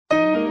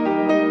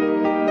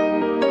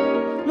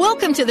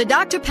Welcome to the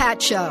Dr. Pat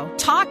Show.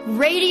 Talk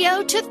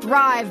radio to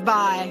thrive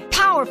by.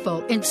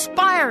 Powerful,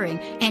 inspiring,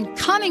 and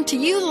coming to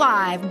you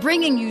live,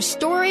 bringing you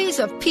stories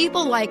of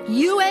people like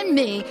you and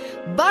me,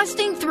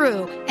 busting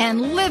through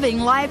and living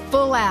life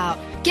full out.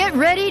 Get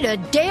ready to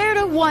dare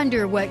to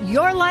wonder what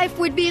your life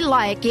would be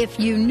like if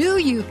you knew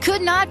you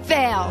could not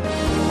fail.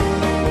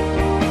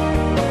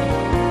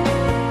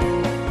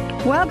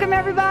 Welcome,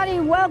 everybody.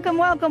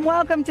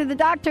 Welcome to the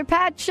Dr.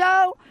 Pat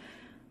Show.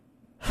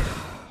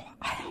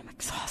 I'm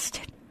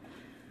exhausted.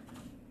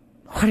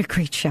 What a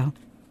great show.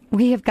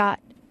 We have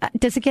got...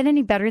 does it get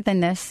any better than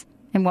this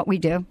in what we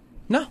do?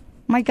 No.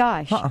 My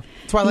gosh.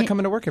 That's why I like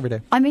coming to work every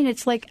day. I mean,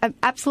 it's like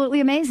absolutely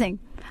amazing.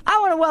 I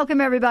want to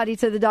welcome everybody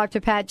to the Dr.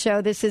 Pat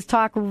Show. This is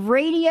Talk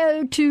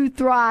Radio to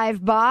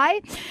Thrive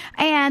By,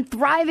 and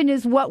thriving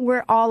is what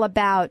we're all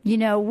about. You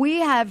know, we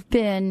have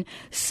been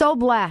so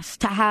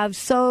blessed to have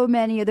so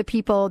many of the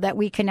people that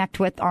we connect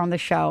with on the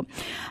show.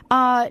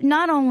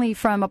 Not only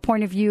from a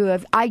point of view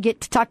of I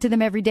get to talk to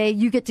them every day,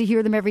 you get to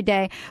hear them every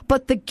day,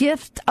 but the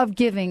gift of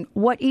giving,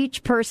 what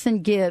each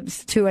person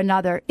gives to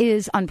another,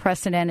 is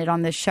unprecedented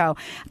on this show.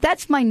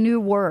 That's my new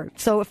word.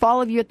 So if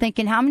all of you are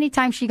thinking, how many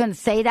times is she going to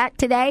say that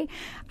today?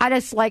 I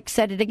just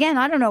said it again.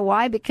 I don't know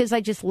why, because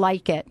I just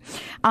like it.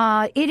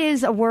 It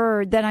is a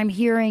word that I'm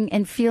hearing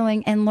and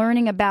feeling and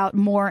learning about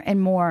more and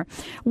more.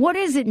 What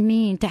does it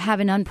mean to have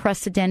an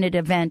unprecedented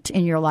event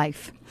in your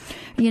life?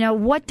 You know,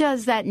 what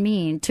does that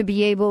mean to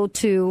be able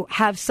to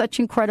have such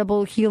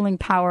incredible healing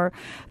power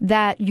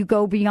that you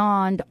go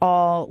beyond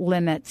all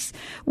limits?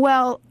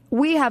 Well,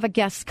 we have a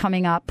guest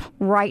coming up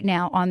right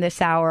now on this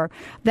hour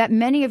that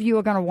many of you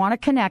are going to want to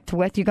connect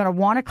with. You're going to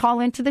want to call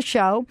into the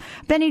show.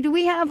 Benny, do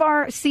we have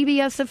our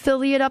CBS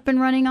affiliate up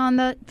and running on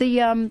the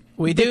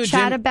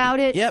chat about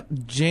it? Yep.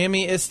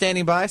 Jamie is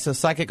standing by, so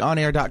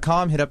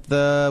psychiconair.com. Hit up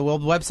the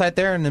website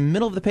there. In the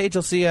middle of the page,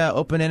 you'll see an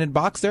open-ended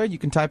box there. You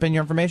can type in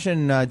your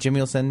information.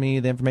 Jimmy will send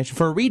me the information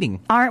for a reading.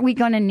 Aren't we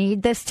going to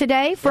need this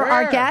today for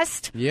our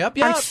guest? Yep.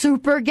 Our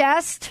super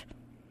guest?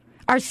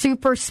 Our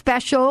super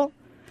special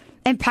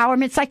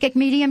empowerment psychic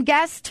medium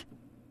guest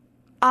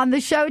on the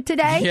show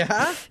today?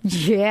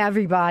 Yeah,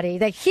 everybody.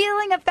 The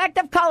healing effect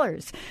of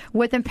colors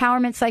with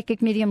empowerment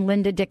psychic medium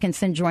Linda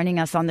Dickinson joining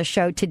us on the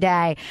show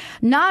today.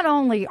 Not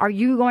only are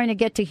you going to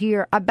get to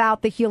hear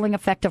about the healing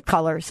effect of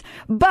colors,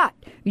 but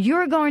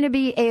you're going to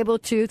be able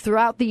to,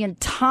 throughout the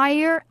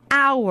entire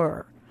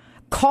hour,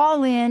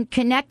 call in,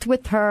 connect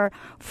with her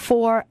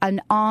for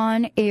an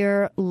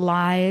on-air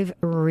live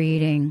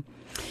reading.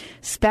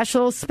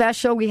 Special.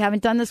 We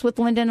haven't done this with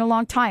Linda in a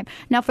long time.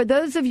 Now, for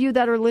those of you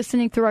that are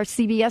listening through our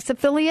CBS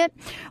affiliate,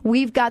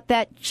 we've got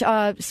that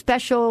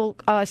special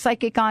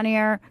Psychic On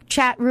Air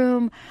chat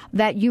room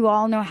that you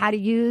all know how to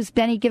use.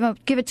 Benny, give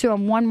it to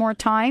them one more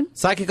time.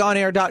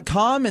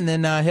 PsychicOnAir.com, and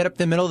then hit up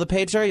the middle of the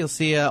page there. You'll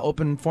see an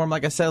open form,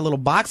 like I said, a little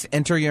box.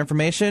 Enter your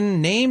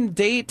information, name,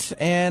 date,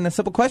 and a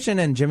simple question,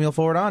 and Jimmy will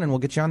forward on, and we'll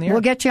get you on the air.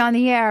 We'll get you on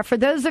the air. For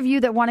those of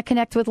you that want to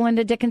connect with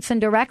Linda Dickinson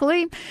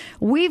directly,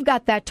 we've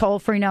got that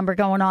toll-free number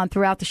going on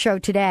throughout the show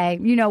today.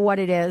 You know what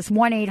it is.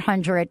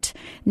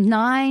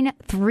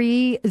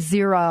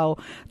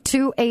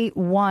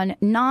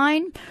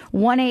 1-800-930-2819.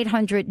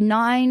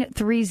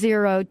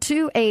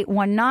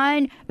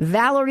 1-800-930-2819.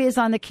 Valerie is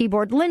on the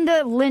keyboard.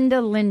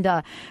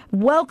 Linda.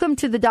 Welcome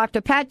to the Dr.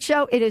 Pat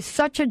Show. It is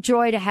such a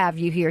joy to have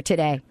you here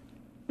today.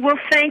 Well,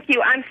 thank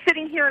you. I'm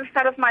sitting here in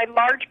front of my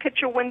large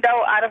picture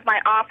window out of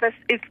my office.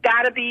 It's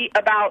got to be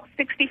about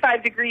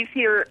 65 degrees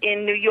here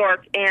in New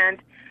York,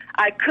 and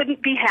I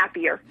couldn't be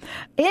happier.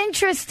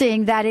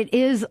 Interesting that it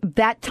is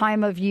that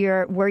time of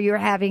year where you're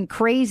having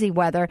crazy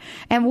weather.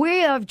 And we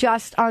have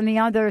just on the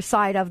other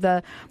side of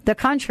the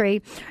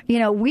country, you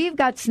know, we've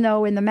got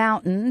snow in the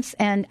mountains.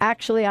 And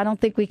actually, I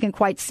don't think we can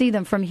quite see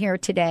them from here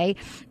today.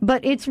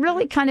 But it's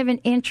really kind of an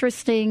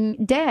interesting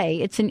day.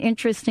 It's an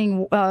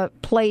interesting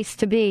place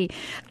to be.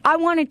 I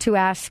wanted to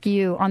ask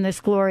you on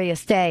this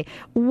glorious day,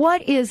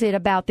 what is it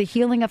about the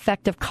healing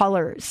effect of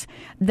colors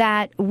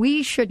that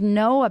we should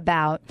know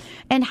about?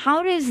 And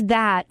how does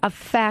that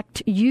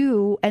affect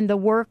you and the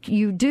work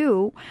you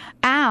do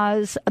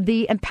as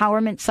the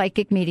empowerment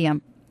psychic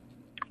medium?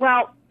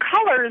 Well,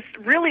 colors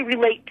really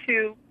relate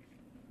to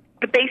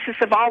the basis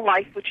of all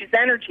life, which is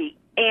energy.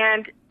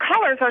 And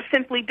colors are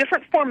simply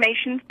different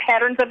formations,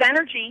 patterns of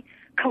energy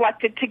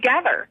collected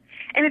together.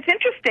 And it's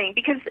interesting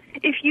because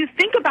if you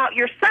think about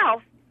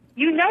yourself,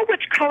 you know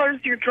which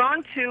colors you're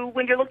drawn to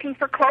when you're looking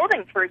for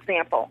clothing, for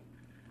example.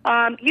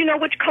 You know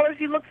which colors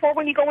you look for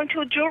when you go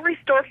into a jewelry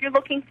store if you're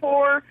looking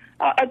for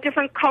a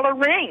different color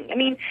ring. I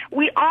mean,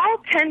 we all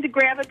tend to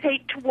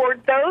gravitate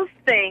toward those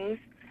things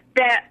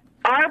that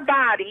our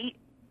body,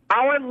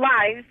 our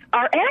lives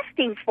are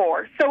asking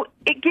for. So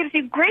it gives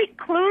you great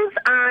clues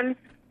on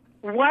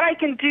what I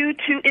can do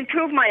to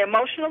improve my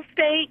emotional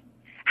state,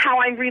 how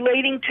I'm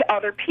relating to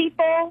other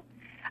people,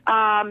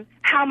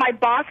 how my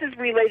boss is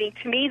relating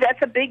to me.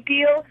 That's a big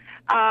deal.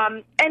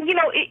 And, you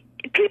know,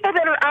 people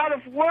that are out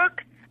of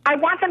work, I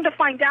want them to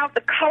find out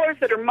the colors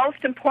that are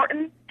most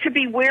important to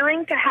be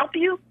wearing to help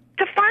you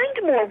to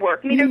find more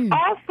work. I mean, there's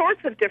all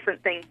sorts of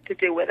different things to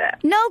do with it.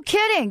 No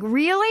kidding.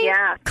 Really?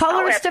 Yeah.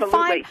 Colors to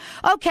absolutely.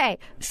 find? Okay.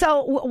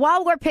 So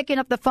while we're picking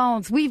up the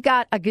phones, we've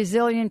got a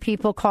gazillion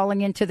people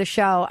calling into the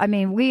show. I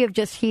mean, we have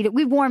just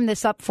we warmed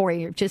this up for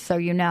you, just so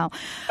you know.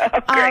 Oh,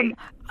 great.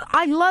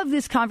 I love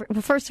this conversation.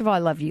 Well, first of all, I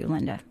love you,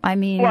 Linda. I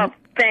mean... Well,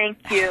 thank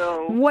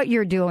you. What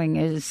you're doing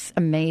is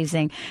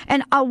amazing.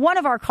 And one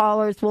of our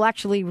callers will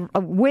actually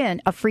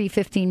win a free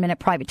 15-minute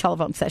private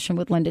telephone session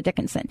with Linda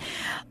Dickinson.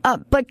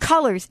 But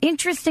colors,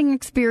 interesting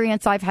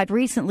experience I've had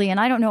recently, and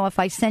I don't know if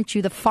I sent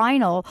you the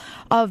final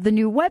of the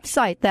new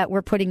website that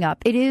we're putting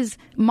up. It is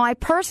my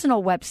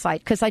personal website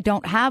because I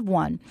don't have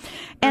one.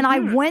 And I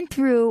went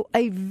through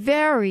a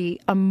very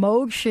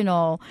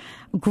emotional,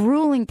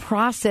 grueling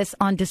process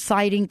on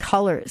deciding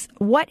colors.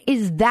 What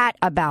is that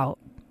about?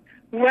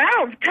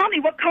 Well, tell me,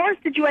 what colors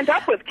did you end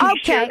up with? Can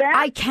you share that?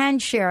 I can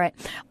share it.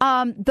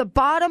 The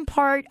bottom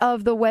part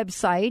of the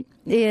website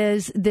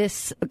is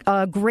this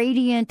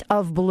gradient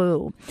of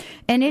blue.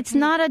 And it's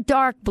not a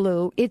dark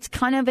blue. It's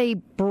kind of a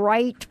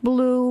bright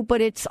blue,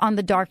 but it's on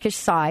the darkish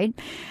side.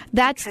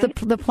 That's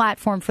the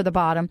platform for the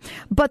bottom.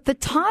 But the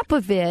top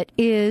of it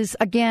is,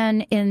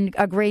 again, in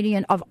a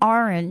gradient of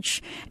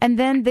orange. And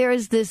then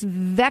there's this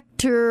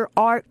vector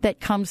art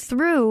that comes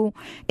through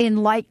in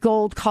light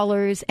gold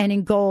colors and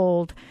in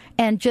gold,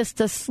 and just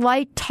a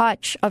slight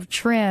touch of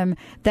trim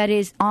that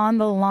is on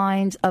the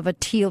lines of a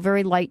teal,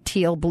 very light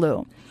teal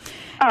blue.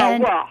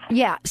 Well.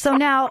 Yeah. So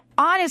now,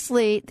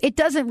 honestly, it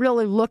doesn't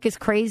really look as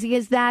crazy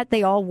as that.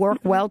 They all work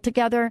well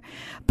together.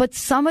 But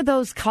some of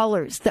those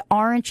colors, the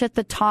orange at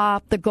the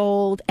top, the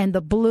gold, and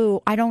the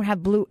blue, I don't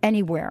have blue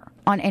anywhere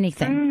on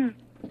anything.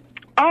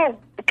 Oh,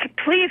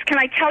 please, can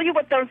I tell you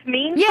what those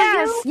mean for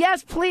you?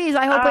 Yes, please.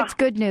 I hope it's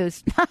good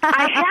news.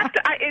 I have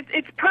to.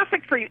 It's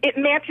perfect for you. It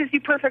matches you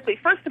perfectly.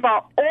 First of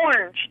all,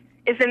 orange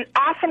is an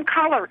awesome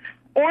color.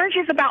 Orange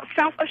is about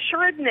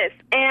self-assuredness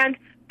and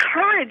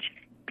courage,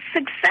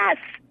 success,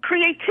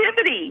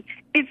 creativity.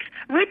 It's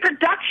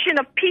reproduction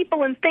of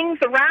people and things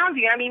around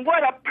you. I mean,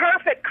 what a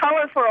perfect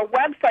color for a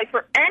website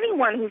for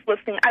anyone who's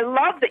listening. I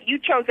love that you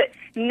chose it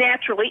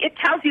naturally. It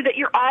tells you that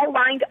you're all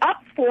lined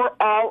up for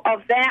all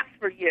of that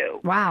for you.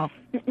 Wow.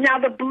 Now,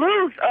 the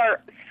blues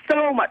are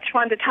so much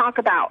fun to talk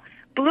about.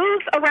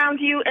 Blues around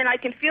you, and I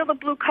can feel the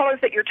blue colors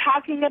that you're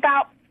talking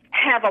about,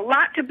 have a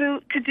lot to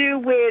do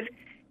with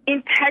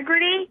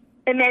integrity,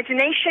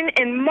 imagination,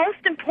 and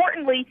most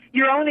importantly,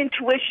 your own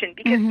intuition,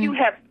 because you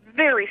have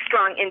very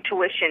strong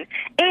intuition.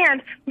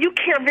 And you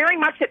care very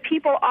much that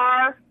people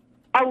are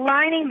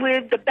aligning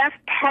with the best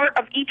part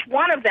of each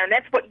one of them.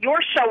 That's what your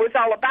show is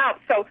all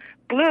about. So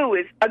blue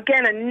is,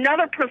 again,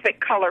 another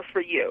perfect color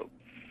for you.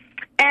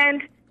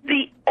 And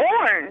the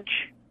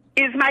orange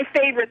is my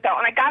favorite, though.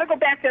 And I got to go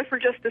back there for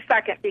just a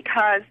second,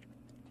 because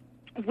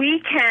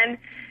we can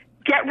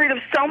get rid of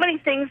so many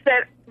things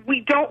that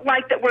we don't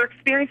like that we're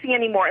experiencing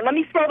anymore. And let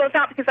me throw those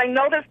out, because I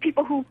know there's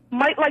people who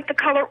might like the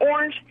color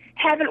orange,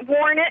 haven't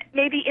worn it,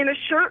 maybe in a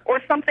shirt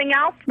or something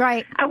else.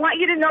 Right. I want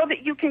you to know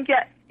that you can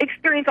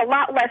experience a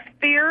lot less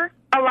fear,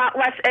 a lot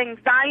less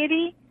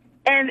anxiety,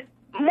 and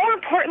more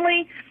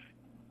importantly,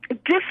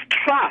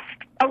 distrust.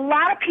 A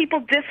lot of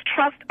people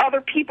distrust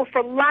other people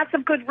for lots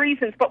of good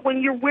reasons, but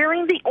when you're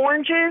wearing the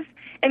oranges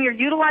and you're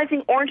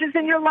utilizing oranges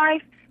in your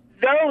life,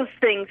 those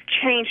things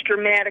change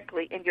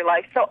dramatically in your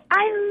life. So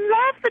I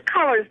love the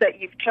colors that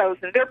you've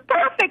chosen. They're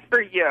perfect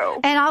for you.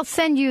 And I'll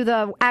send you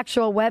the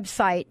actual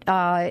website,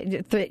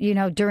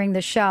 during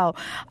the show.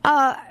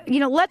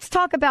 Let's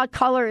talk about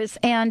colors.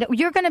 And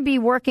you're going to be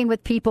working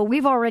with people.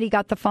 We've already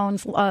got the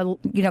phones,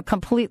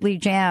 completely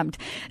jammed.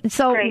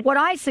 So Great. What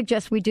I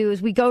suggest we do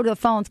is we go to the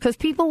phones, because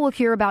people will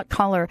hear about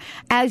color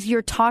as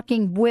you're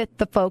talking with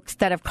the folks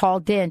that have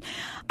called in.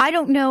 I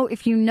don't know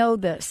if you know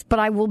this, but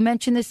I will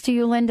mention this to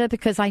you, Linda,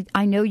 because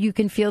I know you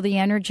can feel the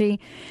energy.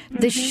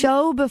 The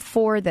show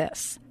before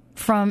this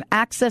from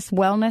Access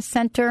Wellness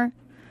Center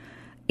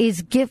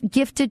is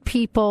gifted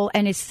people,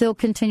 and is still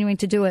continuing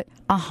to do it,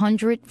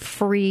 100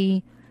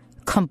 free,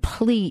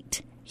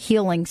 complete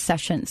healing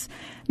sessions.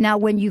 Now,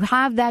 when you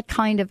have that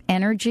kind of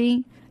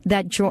energy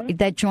that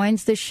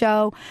joins the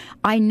show,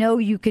 I know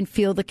you can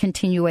feel the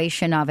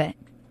continuation of it.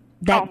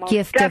 That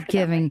gift definitely. Of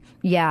giving.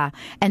 Yeah.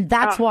 And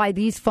that's why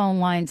these phone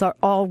lines are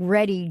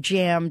already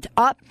jammed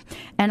up.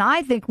 And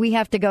I think we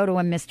have to go to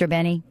him, Mr.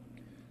 Benny.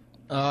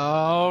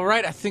 All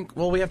right. I think,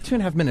 we have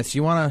 2.5 minutes.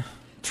 You want to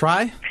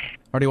try?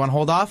 Or do you want to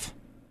hold off?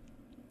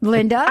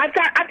 Linda? I've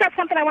got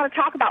something I want to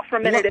talk about for a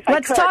minute, if I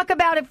could. Let's talk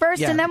about it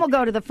first, and then we'll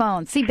go to the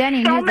phone. See, Benny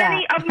knew that. So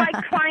many of my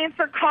clients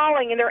are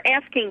calling, and they're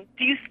asking,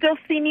 do you still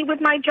see me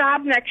with my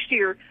job next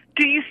year?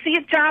 Do you see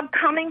a job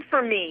coming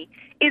for me?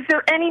 Is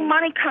there any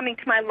money coming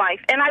to my life?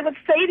 And I would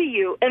say to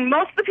you, and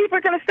most of the people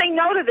are going to say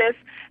no to this,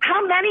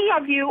 how many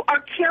of you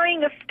are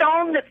carrying a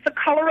stone that's the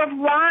color of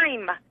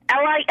lime,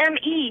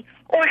 L-I-M-E?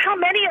 Or how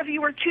many of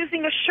you are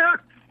choosing a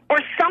shirt or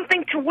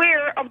something to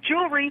wear of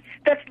jewelry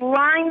that's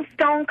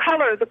limestone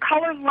color, the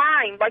color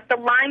lime, like the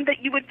lime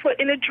that you would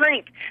put in a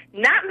drink?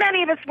 Not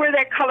many of us wear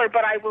that color,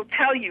 but I will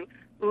tell you,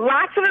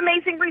 Lots of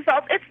amazing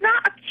results. It's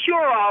not a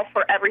cure-all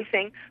for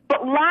everything,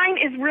 but line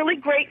is really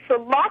great for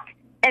luck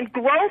and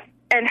growth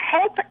and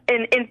hope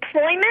and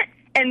employment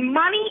and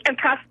money and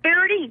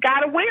prosperity. You got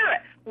to wear it.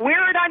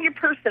 Wear it on your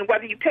person,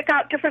 whether you pick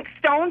out different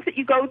stones that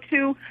you go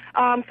to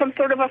some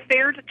sort of a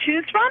fair to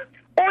choose from,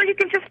 or you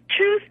can just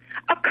choose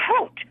a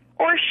coat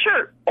or a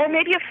shirt or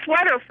maybe a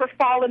sweater for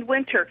fall and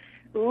winter.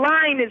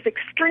 Line is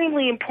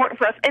extremely important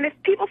for us. And if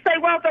people say,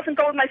 well, it doesn't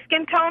go with my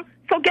skin tone,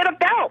 so get a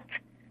belt.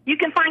 You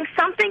can find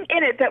something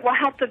in it that will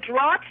help to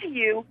draw to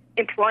you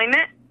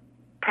employment,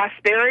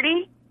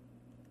 prosperity,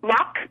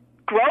 luck,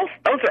 growth.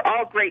 Those are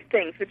all great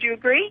things. Would you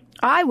agree?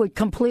 I would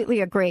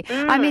completely agree.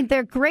 I mean,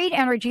 they're great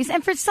energies.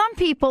 And for some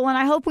people, and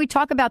I hope we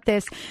talk about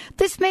this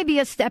may be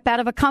a step out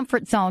of a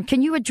comfort zone.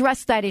 Can you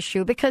address that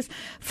issue? Because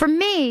for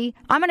me,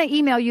 I'm going to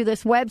email you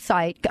this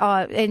website,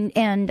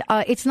 and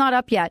it's not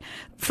up yet.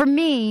 For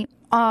me,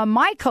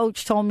 my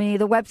coach told me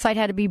the website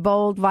had to be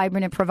bold,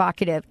 vibrant, and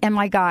provocative. And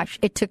my gosh,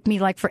 it took me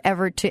like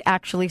forever to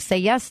actually say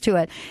yes to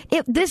it.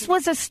 This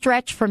was a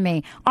stretch for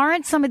me.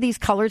 Aren't some of these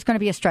colors going to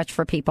be a stretch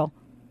for people?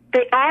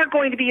 They are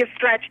going to be a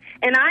stretch.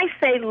 And I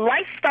say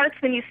life starts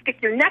when you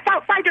stick your neck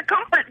outside your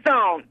comfort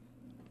zone.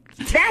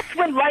 That's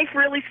when life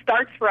really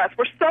starts for us.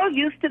 We're so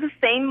used to the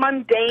same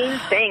mundane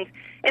things.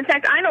 In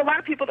fact, I know a lot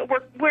of people that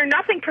wear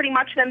nothing pretty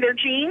much than their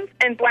jeans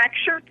and black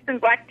shirts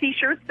and black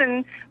T-shirts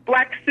and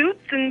black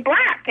suits and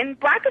black. And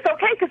black is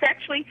okay because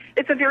actually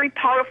it's a very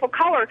powerful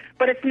color,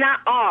 but it's not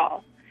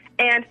all.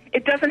 And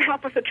it doesn't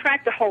help us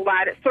attract a whole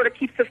lot. It sort of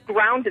keeps us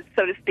grounded,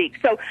 so to speak.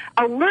 So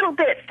a little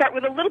bit, start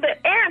with a little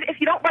bit. And if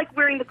you don't like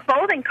wearing the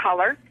clothing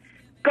color,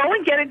 go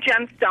and get a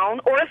gemstone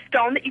or a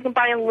stone that you can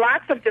buy in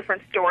lots of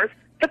different stores.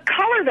 The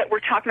color that we're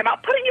talking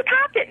about, put it in your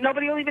pocket.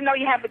 Nobody will even know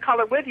you have the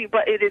color with you,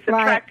 but it is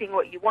attracting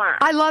what you want.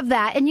 I love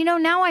that. And,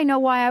 now I know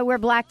why I wear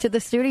black to the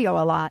studio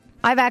a lot.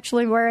 I'm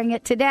actually wearing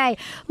it today.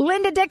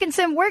 Linda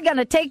Dickinson, we're going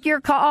to take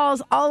your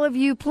calls. All of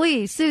you,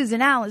 please.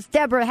 Susan, Alice,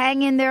 Deborah,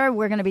 hang in there.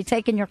 We're going to be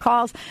taking your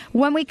calls.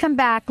 When we come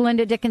back,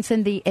 Linda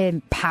Dickinson, the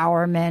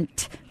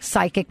empowerment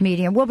psychic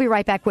medium. We'll be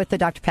right back with the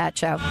Dr. Pat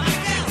Show.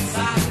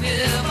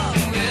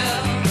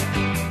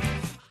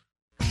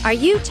 Are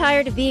you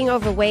tired of being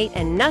overweight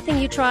and nothing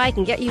you try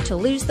can get you to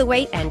lose the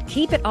weight and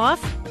keep it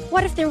off?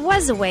 What if there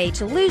was a way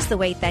to lose the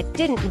weight that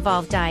didn't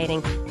involve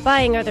dieting,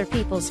 buying other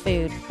people's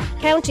food,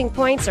 counting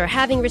points, or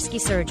having risky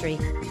surgery?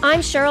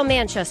 I'm Cheryl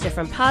Manchester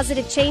from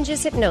Positive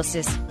Changes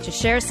Hypnosis to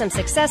share some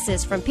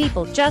successes from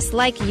people just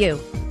like you.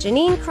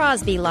 Janine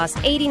Crosby lost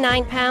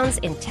 89 pounds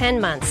in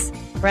 10 months.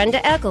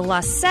 Brenda Eckel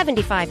lost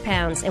 75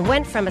 pounds and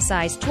went from a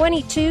size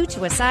 22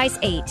 to a size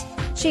 8.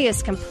 She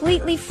is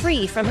completely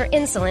free from her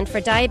insulin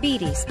for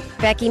diabetes.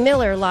 Becky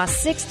Miller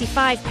lost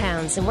 65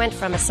 pounds and went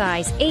from a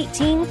size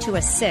 18 to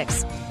a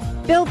 6.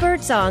 Bill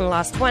Birdsong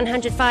lost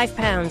 105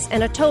 pounds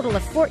and a total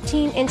of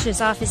 14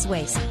 inches off his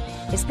waist.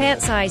 His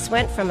pant size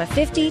went from a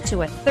 50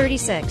 to a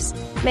 36.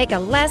 Make a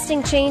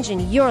lasting change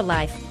in your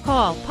life.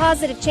 Call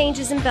Positive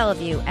Changes in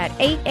Bellevue at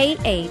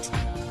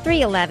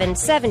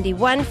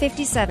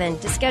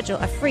 888-311-7157 to schedule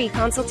a free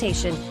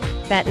consultation.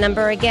 That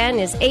number again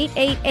is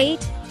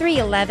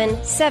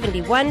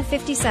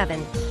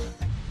 888-311-7157.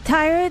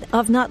 Tired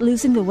of not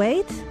losing the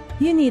weight?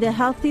 You need a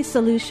healthy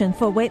solution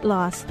for weight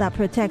loss that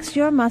protects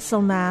your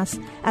muscle mass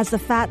as the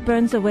fat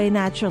burns away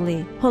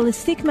naturally.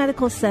 Holistic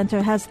Medical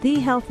Center has the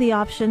healthy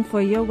option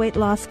for your weight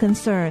loss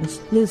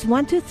concerns. Lose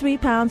 1 to 3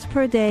 pounds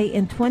per day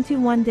in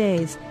 21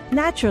 days,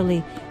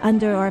 naturally,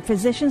 under our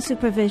physician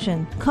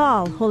supervision.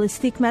 Call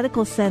Holistic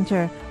Medical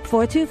Center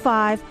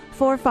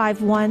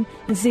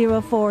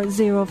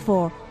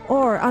 425-451-0404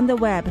 or on the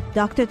web,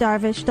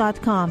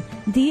 drdarvish.com,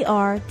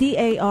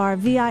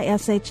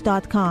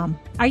 drdarvish.com.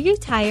 Are you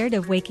tired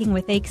of waking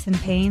with aches and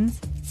pains?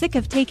 Sick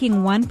of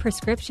taking one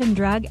prescription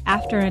drug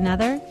after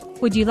another?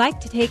 Would you like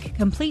to take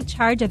complete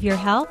charge of your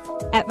health?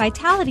 At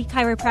Vitality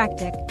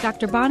Chiropractic,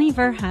 Dr. Bonnie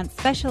Verhunt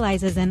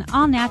specializes in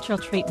all-natural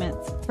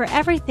treatments for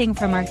everything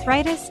from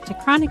arthritis to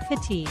chronic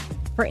fatigue.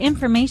 For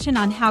information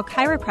on how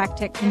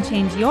chiropractic can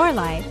change your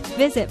life,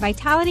 visit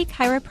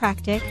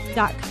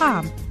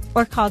vitalitychiropractic.com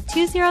or call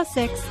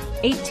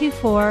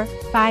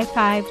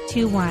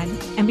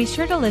 206-824-5521. And be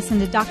sure to listen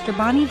to Dr.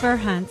 Bonnie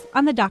Verhunt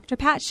on The Dr.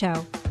 Pat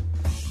Show.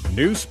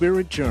 New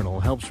Spirit Journal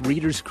helps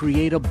readers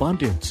create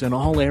abundance in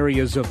all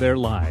areas of their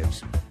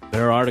lives.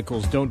 Their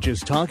articles don't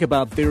just talk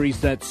about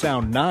theories that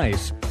sound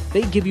nice.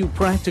 They give you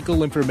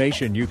practical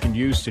information you can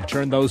use to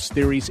turn those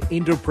theories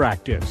into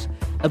practice.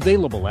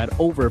 Available at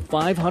over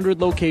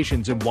 500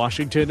 locations in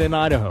Washington and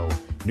Idaho.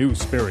 New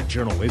Spirit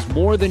Journal is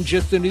more than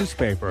just a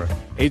newspaper.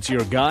 It's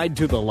your guide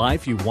to the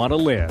life you want to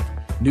live.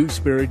 New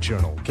Spirit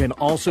Journal can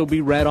also be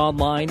read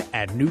online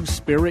at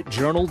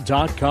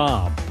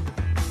newspiritjournal.com.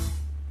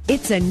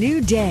 It's a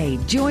new day.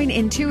 Join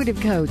intuitive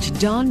coach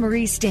Dawn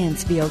Marie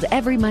Stansfield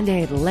every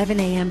Monday at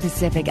 11 a.m.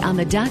 Pacific on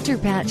the Dr.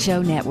 Pat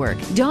Show Network.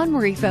 Dawn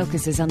Marie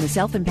focuses on the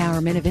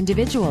self-empowerment of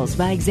individuals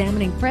by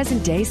examining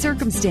present-day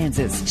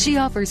circumstances. She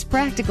offers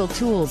practical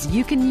tools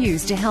you can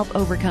use to help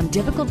overcome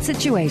difficult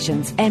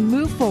situations and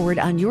move forward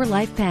on your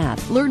life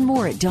path. Learn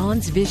more at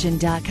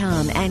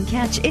dawnsvision.com and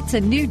catch It's a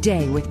New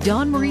Day with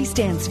Dawn Marie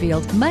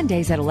Stansfield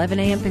Mondays at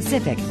 11 a.m.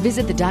 Pacific.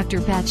 Visit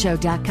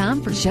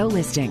thedrpatshow.com for show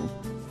listing.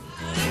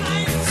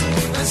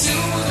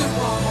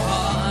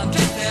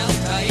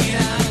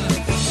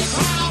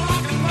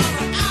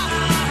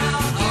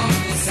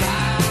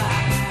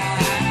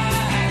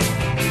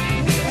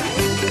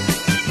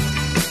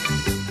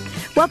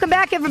 Welcome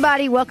back,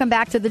 everybody. Welcome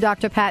back to the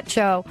Dr. Pat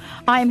Show.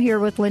 I am here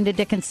with Linda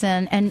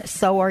Dickinson, and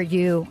so are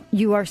you.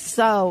 You are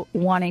so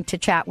wanting to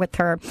chat with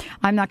her.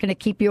 I'm not going to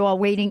keep you all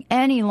waiting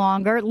any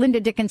longer. Linda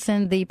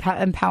Dickinson, the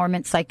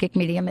Empowerment Psychic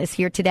Medium, is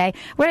here today.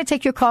 We're going to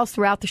take your calls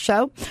throughout the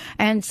show.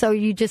 And so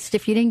you just,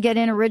 if you didn't get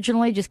in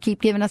originally, just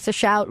keep giving us a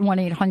shout,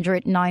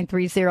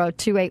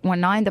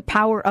 1-800-930-2819. The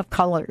power of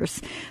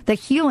colors, the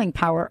healing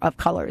power of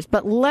colors.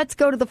 But let's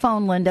go to the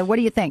phone, Linda. What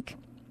do you think?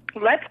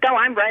 Let's go.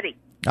 I'm ready.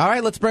 All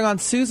right, let's bring on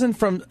Susan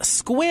from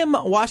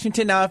Sequim,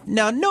 Washington. Now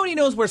nobody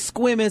knows where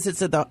Sequim is.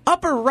 It's at the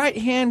upper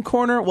right-hand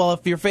corner. Well,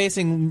 if you're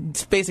facing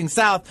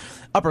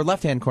south, upper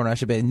left-hand corner, I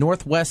should be,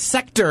 northwest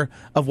sector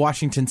of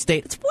Washington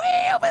State. It's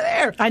way over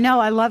there. I know.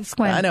 I love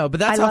Sequim. I know, but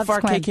that's how far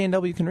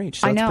KKNW can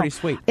reach. So I know. It's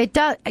pretty sweet. It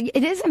does.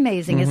 It is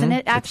amazing, isn't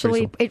it?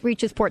 Actually, it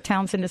reaches Port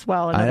Townsend as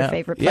well, another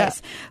favorite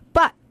place. Yeah.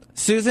 But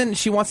Susan,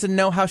 she wants to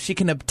know how she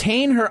can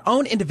obtain her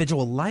own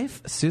individual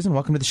life. Susan,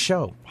 welcome to the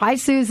show. Hi,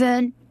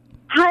 Susan.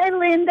 Hi,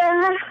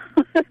 Linda.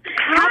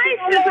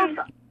 Hi, Susan.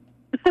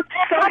 Go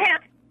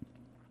ahead.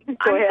 I'm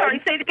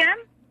sorry, say it again.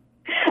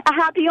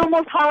 Happy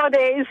almost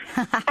holidays.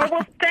 Oh,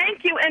 well,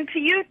 thank you, and to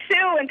you,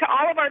 too, and to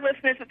all of our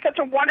listeners. It's such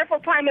a wonderful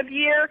time of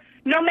year.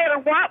 No matter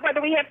what,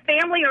 whether we have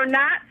family or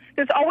not,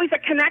 there's always a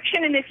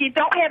connection, and if you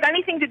don't have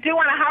anything to do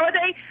on a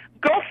holiday,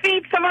 go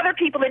feed some other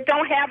people that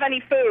don't have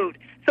any food.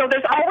 So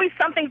there's always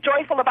something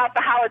joyful about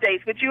the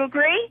holidays. Would you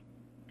agree?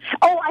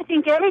 Oh, I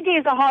think every day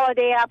is a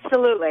holiday,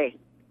 absolutely.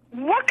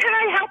 What can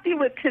I help you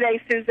with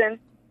today, Susan?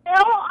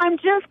 Well, I'm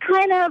just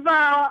kind of,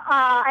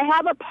 I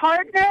have a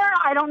partner.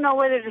 I don't know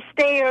whether to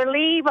stay or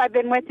leave. I've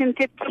been with him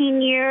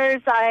 15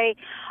 years. I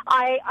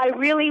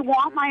really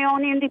want my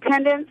own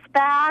independence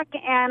back,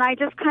 and I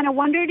just kind of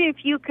wondered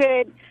if you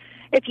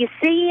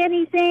see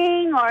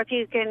anything or if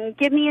you can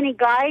give me any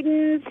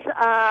guidance.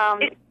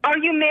 Are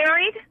you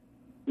married?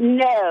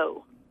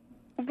 No.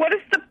 What is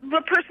the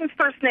person's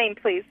first name,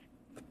 please?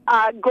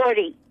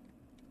 Gordy.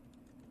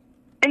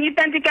 And you've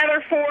been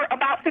together for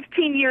about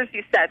 15 years,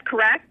 you said,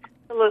 correct?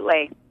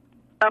 Absolutely.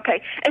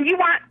 Okay. And you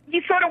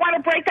sort of want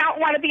to break out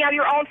and want to be on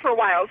your own for a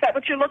while. Is that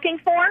what you're looking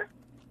for?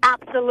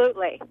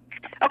 Absolutely.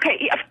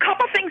 Okay. A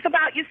couple things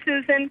about you,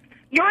 Susan.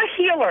 You're a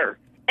healer,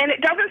 and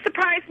it doesn't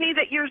surprise me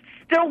that you're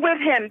still with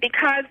him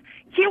because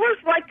healers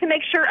like to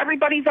make sure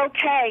everybody's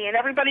okay and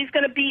everybody's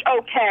going to be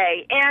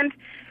okay. And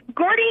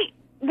Gordy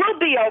will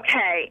be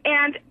okay.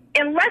 And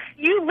unless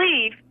you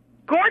leave,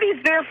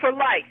 Gordy's there for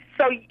life.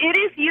 So it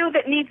is you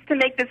that needs to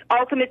make this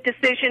ultimate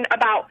decision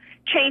about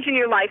changing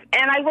your life.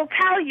 And I will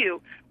tell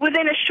you,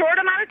 within a short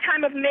amount of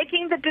time of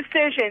making the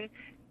decision,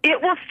 it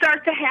will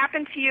start to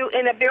happen to you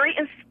in a very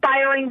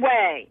inspiring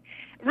way.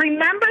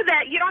 Remember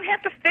that you don't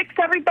have to fix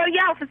everybody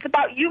else. It's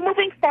about you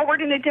moving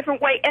forward in a different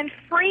way and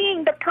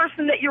freeing the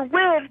person that you're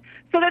with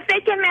so that they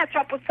can match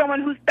up with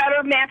someone who's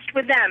better matched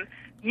with them.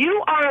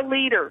 You are a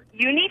leader.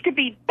 You need to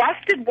be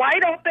busted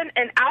wide open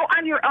and out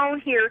on your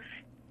own here,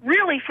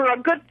 really for a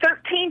good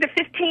 13 to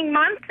 15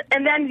 months,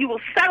 and then you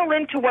will settle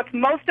into what's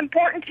most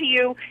important to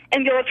you,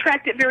 and you'll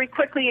attract it very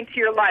quickly into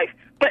your life.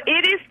 But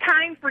it is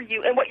time for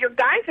you, and what your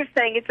guys are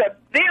saying, it's a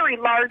very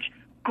large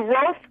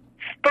growth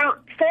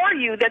spurt for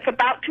you that's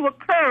about to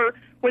occur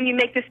when you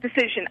make this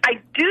decision.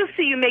 I do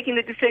see you making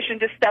the decision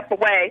to step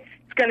away.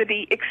 It's going to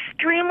be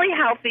extremely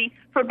healthy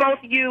for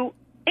both you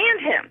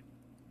and him.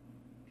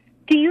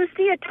 Do you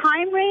see a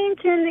time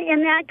range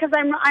in that? Because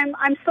I'm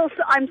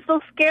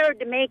so scared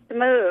to make the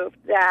move.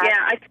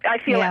 I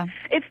feel it.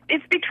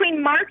 It's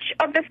between March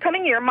of this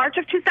coming year, March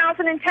of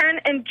 2010,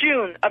 and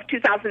June of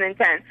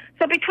 2010.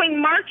 So between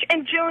March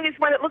and June is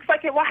when it looks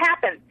like it will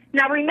happen.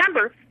 Now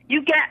remember,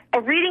 you get a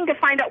reading to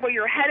find out where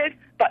you're headed,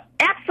 but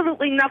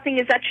absolutely nothing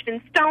is etched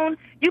in stone.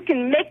 You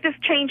can make this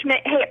change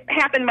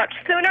happen much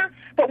sooner.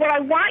 But what I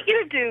want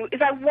you to do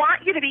is I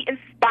want you to be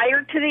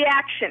inspired to the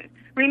action.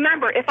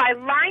 Remember, if I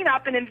line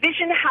up and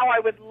envision how I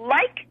would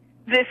like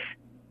this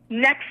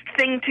next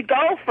thing to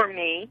go for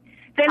me,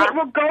 then it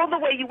will go the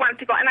way you want it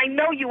to go. And I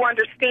know you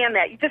understand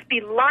that. You just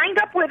be lined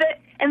up with it,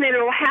 and then it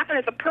will happen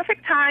at the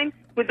perfect time,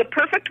 with the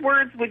perfect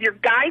words, with your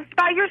guides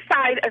by your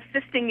side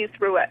assisting you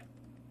through it.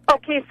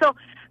 Okay, so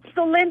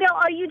Linda,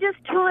 are you just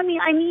telling me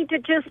I need to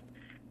just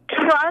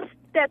trust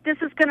that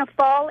this is going to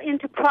fall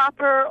into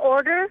proper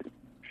order?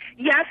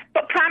 Yes,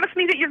 but promise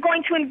me that you're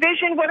going to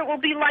envision what it will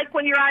be like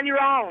when you're on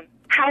your own.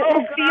 How it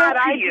will feel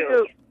to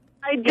you.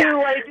 I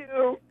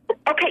do.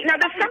 Okay, now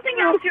there's something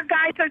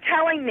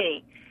showing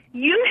me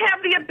you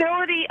have the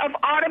ability of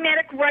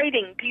automatic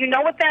writing. Do you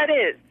know what that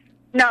is?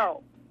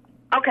 No.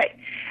 Okay.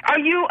 Are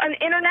you an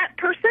internet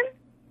person?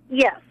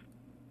 Yes.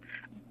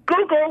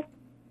 Google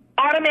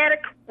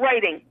automatic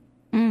writing.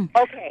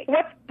 Okay.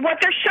 What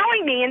they're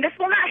showing me, and this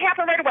will not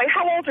happen right away.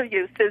 How old are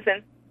you,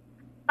 Susan?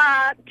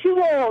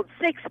 Too old,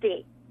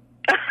 60.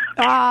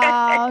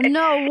 Oh,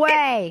 no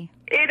way.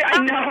 I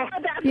know.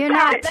 You're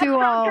not too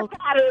old.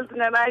 That's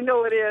isn't it? I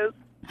know it is.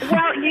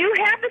 Well, you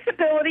have this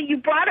ability. You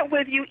brought it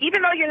with you,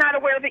 even though you're not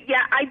aware of it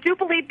yet. I do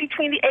believe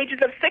between the ages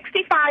of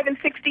 65 and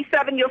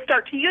 67, you'll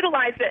start to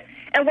utilize it.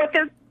 And what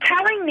they're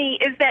telling me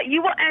is that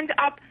you will end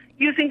up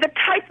using the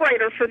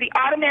typewriter for the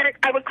automatic,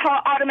 I would call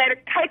it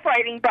automatic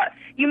typewriting, but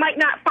you might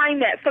not find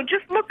that. So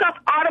just look up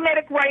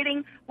automatic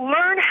writing,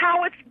 learn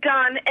how it's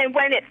done, and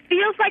when it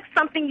feels like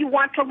something you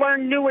want to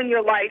learn new in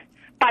your life,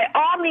 by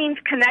all means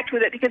connect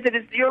with it, because it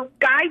is your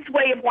guide's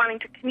way of wanting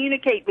to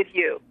communicate with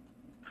you.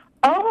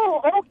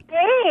 Oh,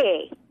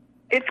 okay.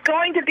 It's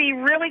going to be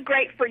really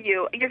great for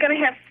you. You're going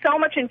to have so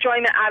much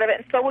enjoyment out of it,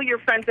 and so will your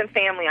friends and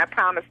family, I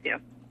promise you.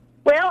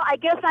 Well, I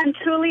guess I'm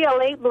truly a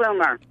late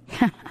bloomer.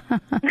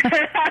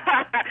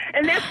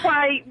 And that's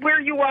why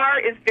where you are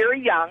is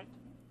very young.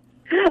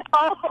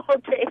 Oh,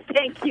 okay.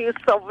 Thank you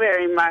so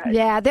very much.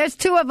 Yeah, there's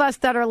two of us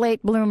that are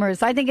late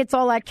bloomers. I think it's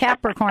all that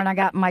Capricorn I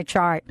got in my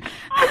chart.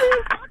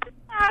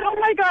 Oh,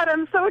 my God,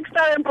 I'm so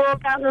excited and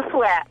broke out in the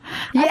sweat.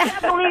 Yeah. I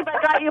can't believe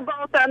I got you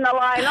both on the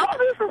line. Oh,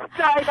 this is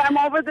great. I'm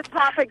over the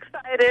top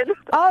excited.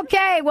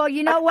 Okay, well,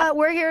 you know what?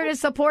 We're here to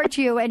support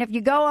you, and if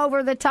you go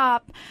over the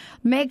top,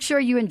 make sure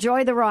you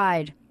enjoy the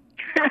ride.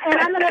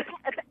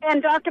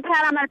 And Dr.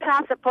 Pat, I'm going to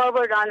pass it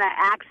forward on the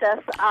Access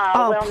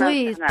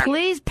Wellness Center.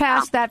 Please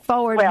pass that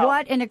forward. Well,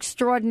 what an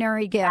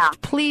extraordinary gift. Yeah.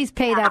 Please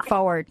pay that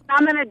forward.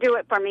 I'm going to do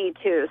it for me,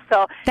 too.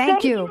 So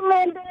Thank you,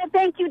 Linda.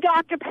 Thank you,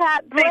 Dr.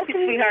 Pat. Thank you,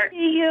 sweetheart. To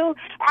see you,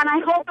 and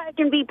I hope I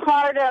can be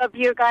part of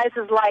your guys'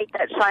 light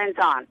that shines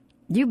on.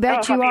 You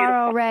bet you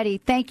are already.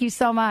 Thank you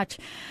so much.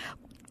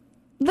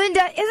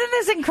 Linda, isn't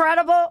this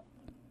incredible?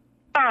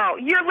 Oh,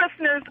 your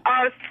listeners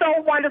are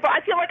so wonderful.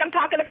 I feel like I'm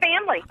talking to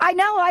family. I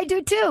know, I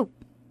do too.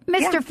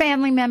 Mr.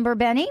 Family Member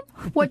Benny,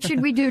 what should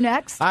we do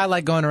next? I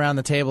like going around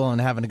the table and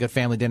having a good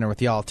family dinner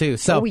with y'all too.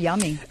 So,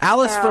 yummy!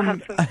 Alice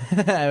from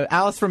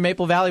Alice from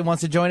Maple Valley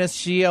wants to join us.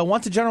 She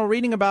wants a general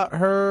reading about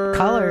her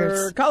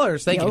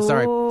colors. Thank you.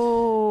 Sorry,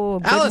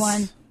 good Alice.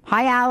 One.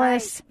 Hi,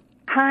 Alice.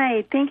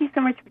 Hi. Thank you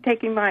so much for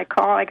taking my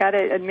call. I got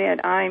to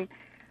admit, I'm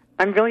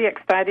really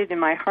excited,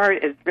 and my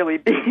heart is really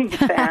beating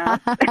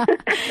fast.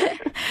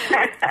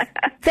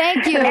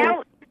 Thank you,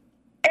 Alice.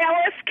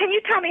 Can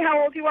you tell me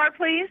how old you are,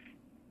 please?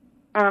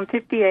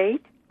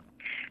 58.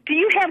 Do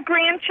you have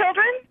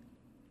grandchildren?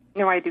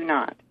 No, I do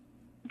not.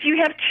 Do you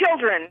have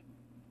children?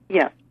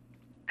 Yes.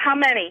 How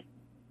many?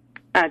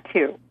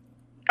 2.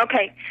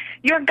 Okay.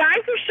 Your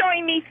guides are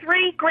showing me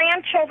 3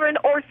 grandchildren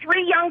or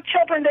 3 young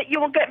children that you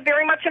will get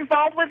very much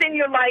involved with in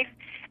your life,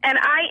 and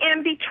I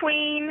am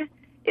between,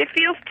 it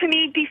feels to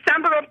me,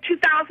 December of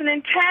 2010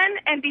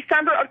 and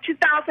December of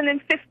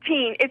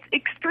 2015. It's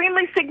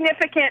extremely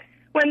significant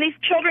when these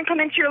children come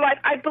into your life.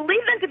 I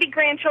believe them to be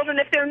grandchildren.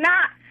 If they're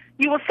not,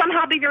 you will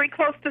somehow be very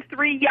close to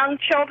 3 young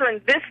children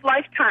this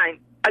lifetime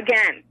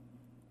again.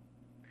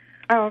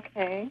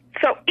 Okay.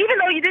 So even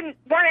though you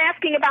weren't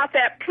asking about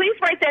that, please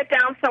write that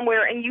down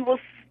somewhere, and you will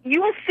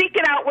seek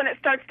it out when it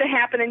starts to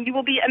happen, and you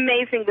will be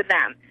amazing with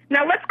them.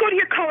 Now let's go to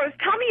your colors.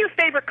 Tell me your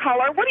favorite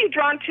color. What are you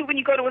drawn to when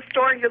you go to a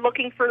store and you're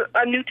looking for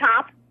a new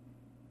top?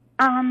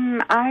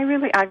 I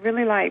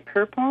really like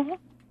purple.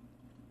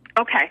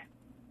 Okay.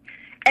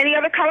 Any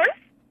other colors?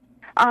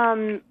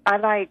 I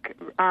like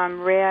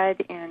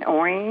red and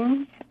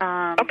orange.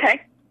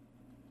 Okay.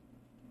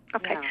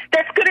 Yeah.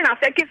 That's good enough.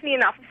 That gives me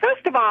enough.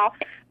 First of all,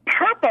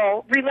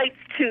 purple relates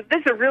to,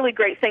 these are really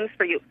great things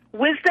for you,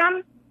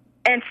 wisdom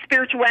and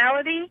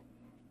spirituality,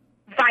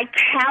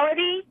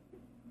 vitality.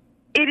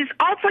 It is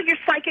also your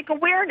psychic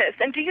awareness.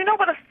 And do you know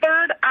what a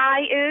third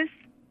eye is?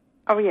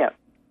 Oh, yes.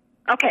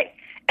 Okay.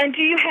 And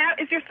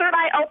is your third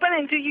eye open,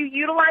 and do you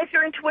utilize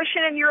your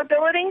intuition and your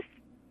abilities?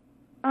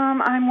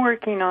 I'm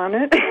working on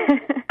it.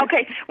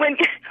 Okay. When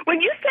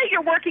you say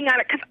you're working on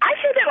it, because I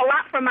hear that a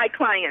lot from my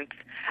clients,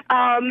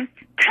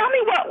 tell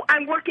me what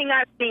I'm working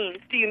on means.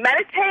 Do you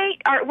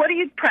meditate, or what do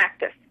you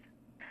practice?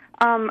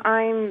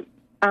 I'm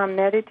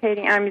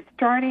meditating. I'm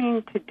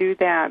starting to do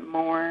that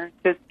more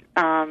just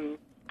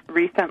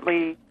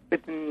recently,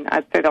 within,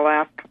 I'd say, the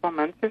last couple of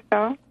months or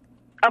so.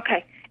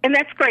 Okay. And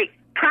that's great.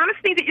 Promise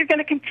me that you're going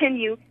to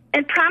continue,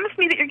 and promise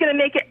me that you're going to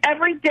make it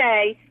every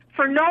day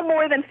for no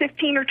more than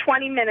 15 or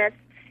 20 minutes.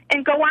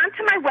 And go on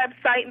to my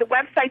website, and the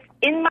website's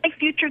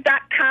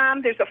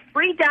inmyfuture.com. There's a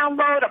free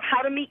download of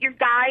how to meet your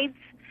guides.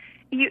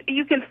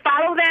 You can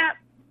follow that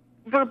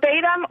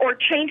verbatim or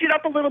change it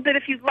up a little bit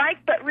if you'd like,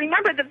 but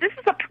remember that this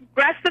is a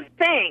progressive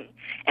thing.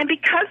 And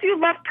because you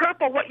love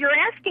purple, what you're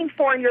asking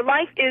for in your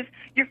life is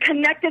your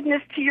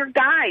connectedness to your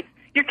guides,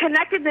 your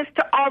connectedness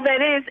to all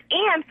that is,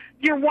 and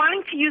you're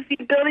wanting to use the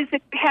abilities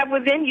that you have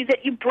within you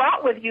that you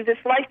brought with you this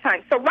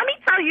lifetime. So let me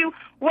tell you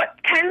what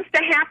tends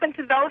to happen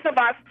to those of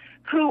us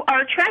who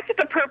are attracted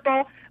to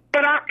purple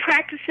but aren't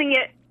practicing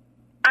it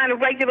on a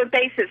regular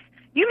basis.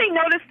 You may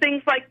notice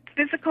things like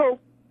physical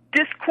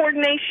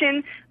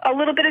discoordination, a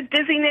little bit of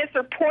dizziness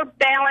or poor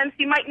balance.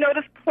 You might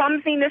notice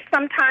clumsiness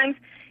sometimes.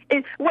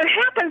 And what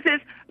happens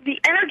is the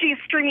energy is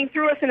streaming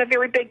through us in a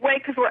very big way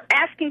because we're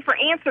asking for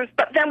answers,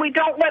 but then we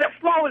don't let it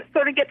flow, and it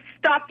sort of gets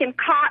stuck and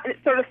caught, and it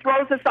sort of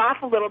throws us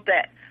off a little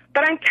bit.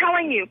 But I'm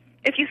telling you,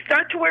 if you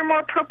start to wear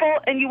more purple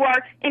and you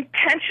are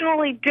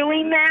intentionally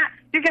doing that,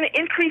 you're going to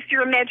increase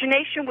your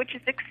imagination, which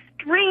is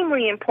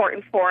extremely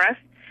important for us.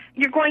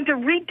 You're going to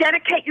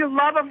rededicate your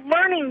love of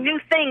learning new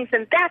things,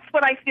 and that's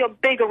what I feel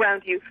big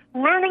around you.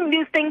 Learning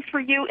new things for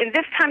you in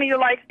this time of your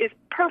life is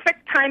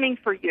perfect timing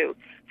for you.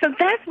 So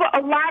that's what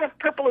a lot of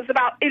purple is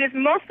about. It is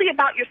mostly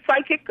about your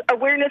psychic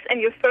awareness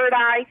and your third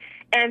eye.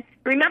 And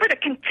remember to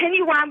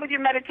continue on with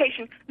your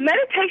meditation.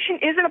 Meditation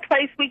isn't a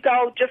place we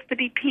go just to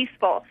be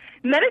peaceful.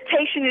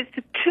 Meditation is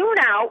to tune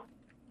out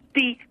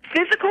the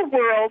physical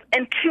world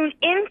and tune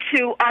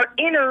into our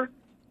inner,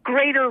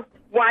 greater,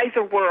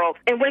 wiser world.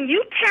 And when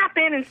you tap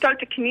in and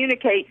start to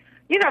communicate,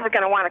 you're never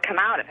going to want to come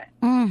out of it.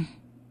 Mm.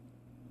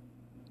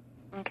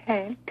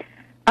 Okay.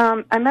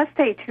 I must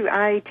say, too,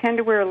 I tend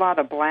to wear a lot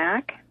of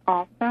black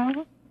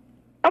also.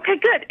 Okay,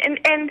 good.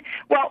 And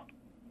well,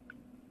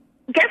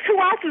 guess who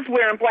else is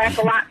wearing black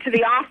a lot to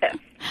the office?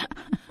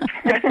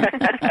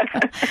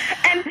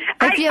 And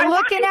if you're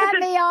looking at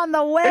me on the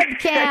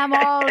webcam,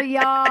 all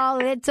y'all,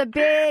 it's a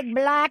big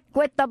black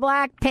with the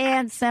black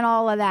pants and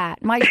all of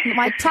that. My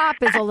top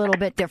is a little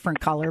bit different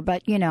color,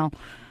 but, you know,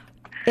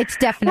 it's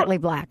definitely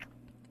black.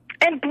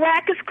 And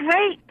black is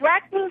great.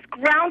 Black means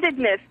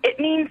groundedness. It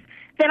means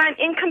that I'm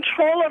in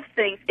control of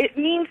things. It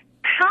means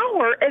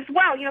power as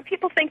well. You know,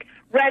 people think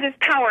red is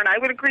power, and I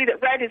would agree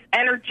that red is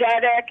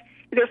energetic.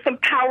 There's some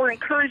power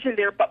and courage in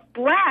there, but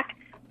black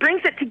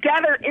brings it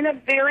together in a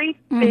very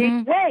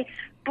big way.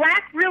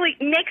 Black really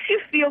makes you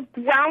feel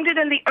grounded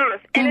in the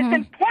earth, and it's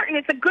important.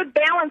 It's a good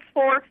balance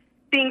for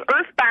being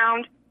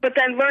earthbound, but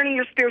then learning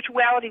your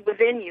spirituality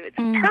within you. It's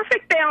a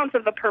perfect balance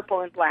of the purple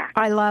and black.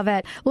 I love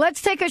it.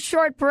 Let's take a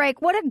short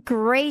break. What a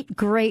great,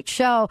 great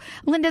show.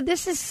 Linda,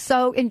 this is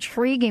so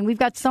intriguing. We've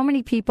got so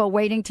many people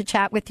waiting to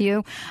chat with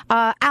you.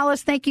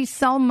 Alice, thank you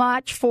so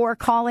much for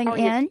calling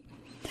in.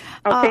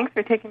 Thanks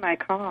for taking my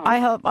call. I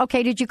hope.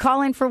 Okay, did you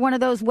call in for one of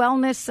those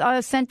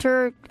wellness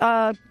center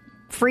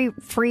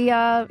free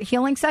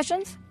healing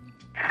sessions?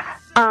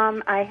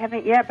 I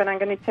haven't yet, but I'm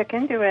going to check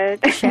into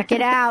it. Check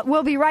it out.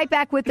 We'll be right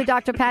back with the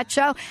Dr. Pat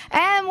Show,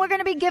 and we're going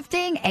to be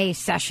gifting a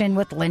session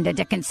with Linda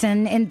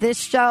Dickinson in this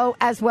show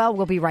as well.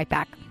 We'll be right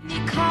back.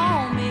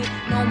 Call me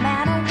no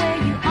matter where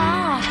you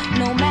are,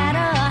 no matter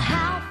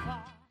how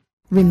far.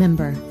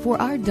 Remember,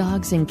 for our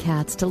dogs and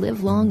cats to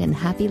live long and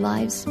happy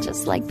lives,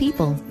 just like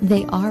people,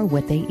 they are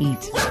what they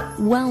eat.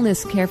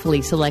 Wellness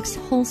carefully selects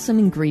wholesome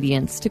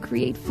ingredients to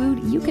create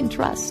food you can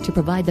trust to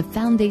provide the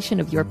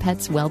foundation of your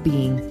pet's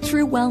well-being.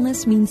 True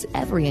wellness means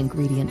every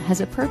ingredient has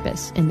a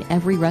purpose in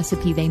every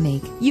recipe they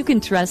make. You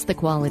can trust the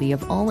quality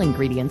of all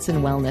ingredients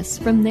in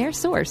wellness from their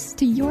source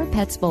to your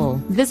pet's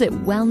bowl. Visit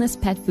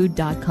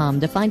wellnesspetfood.com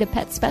to find a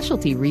pet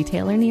specialty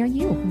retailer near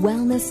you.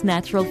 Wellness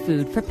natural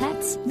food for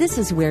pets. This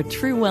is where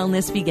true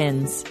wellness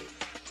begins.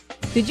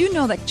 Did you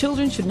know that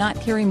children should not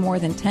carry more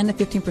than 10 to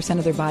 15%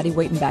 of their body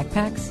weight in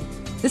backpacks?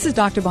 This is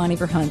Dr. Bonnie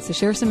Verhuntz to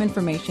share some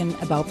information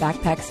about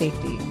backpack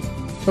safety.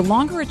 The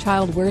longer a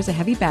child wears a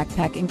heavy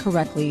backpack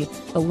incorrectly,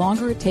 the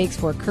longer it takes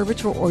for a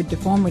curvature or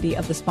deformity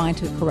of the spine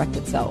to correct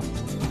itself.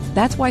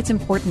 That's why it's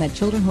important that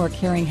children who are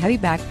carrying heavy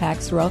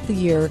backpacks throughout the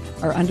year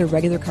are under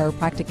regular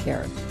chiropractic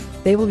care.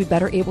 They will be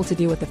better able to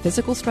deal with the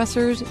physical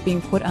stressors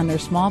being put on their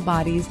small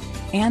bodies,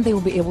 and they will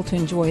be able to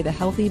enjoy the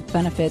healthy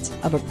benefits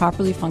of a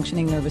properly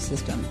functioning nervous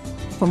system.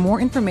 For more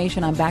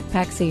information on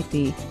backpack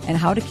safety and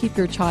how to keep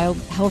your child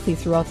healthy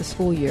throughout the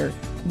school year,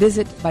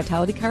 visit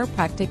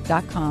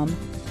vitalitychiropractic.com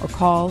or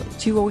call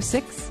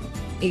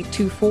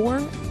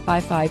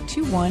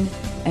 206-824-5521,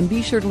 and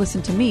be sure to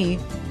listen to me,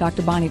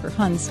 Dr. Bonnie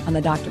Verhuntz, on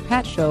the Dr.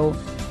 Pat Show,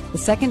 the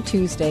second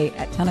Tuesday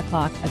at 10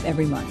 o'clock of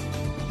every month.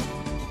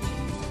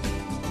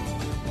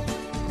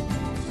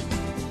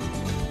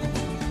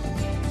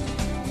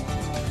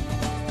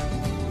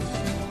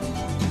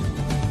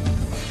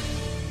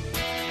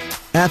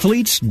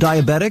 Athletes,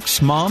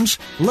 diabetics, moms,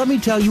 let me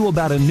tell you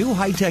about a new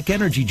high-tech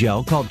energy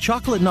gel called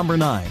Chocolate No.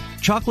 9.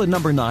 Chocolate No.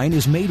 9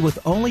 is made with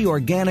only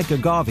organic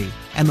agave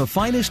and the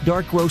finest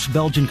dark roast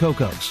Belgian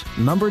cocos.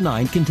 No.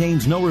 9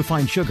 contains no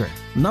refined sugar.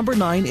 No.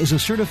 9 is a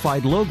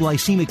certified low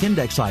glycemic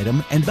index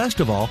item, and best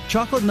of all,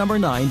 Chocolate No.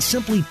 9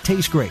 simply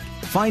tastes great.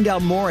 Find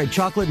out more at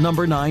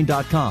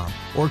chocolatenumber9.com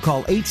or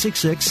call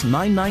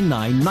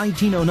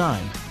 866-999-1909.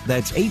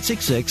 That's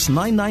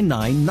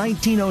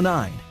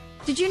 866-999-1909.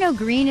 Did you know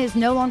green is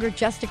no longer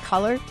just a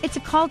color? It's a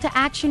call to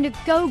action to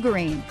go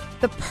green.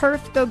 The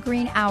Perf Go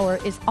Green Hour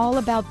is all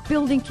about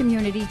building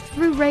community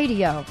through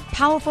radio.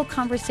 Powerful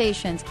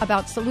conversations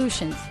about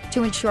solutions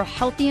to ensure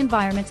healthy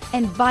environments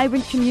and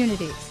vibrant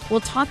communities. We'll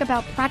talk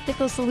about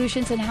practical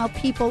solutions and how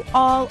people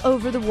all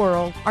over the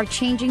world are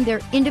changing their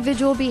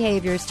individual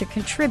behaviors to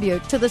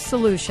contribute to the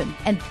solution.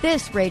 And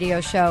this radio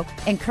show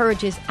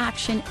encourages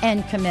action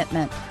and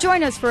commitment.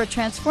 Join us for a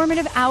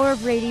transformative hour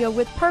of radio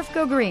with Perf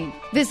Go Green.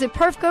 Visit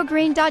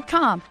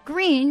perfgogreen.com.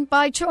 Green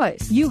by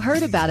choice. You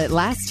heard about it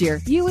last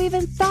year. You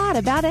even thought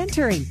about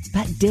entering,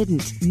 but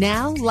didn't.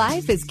 Now,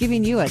 life is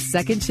giving you a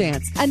second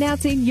chance,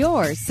 announcing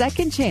your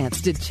second chance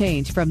to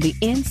change from the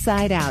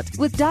inside out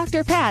with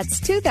Dr.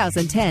 Pat's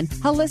 2010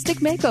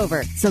 Holistic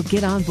Makeover. So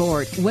get on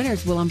board.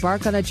 Winners will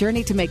embark on a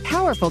journey to make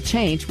powerful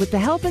change with the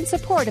help and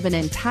support of an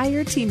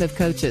entire team of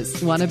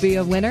coaches. Want to be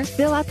a winner?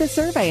 Fill out the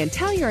survey and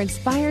tell your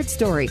inspired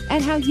story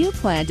and how you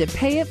plan to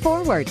pay it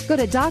forward. Go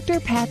to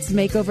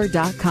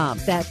drpatsmakeover.com.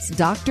 That's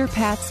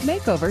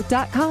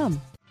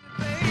drpatsmakeover.com.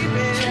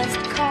 Just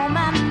call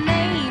my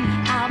name,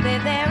 I'll be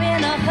there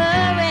in a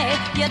hurry.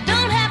 You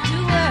don't have to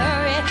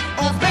worry,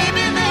 'cause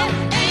baby, there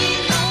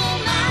ain't no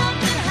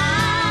mountain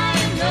high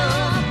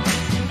enough,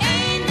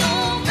 ain't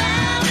no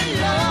valley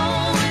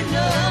low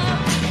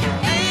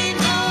enough, ain't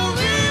no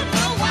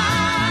river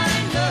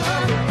wide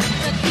enough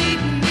to keep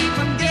me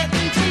from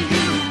getting to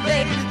you,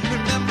 baby.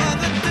 Remember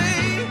the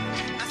day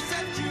I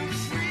set you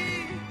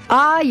free.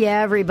 Ah,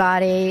 yeah,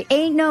 everybody.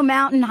 Ain't no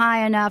mountain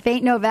high enough,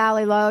 ain't no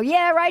valley low.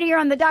 Yeah, right here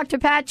on the Dr.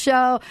 Pat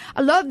Show.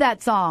 I love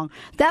that song.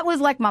 That was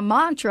like my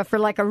mantra for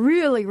like a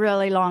really,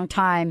 really long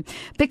time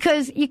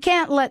because you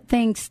can't let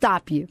things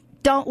stop you.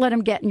 Don't let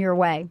them get in your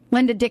way.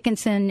 Linda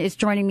Dickinson is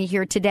joining me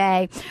here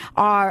today,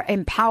 our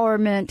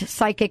empowerment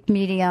psychic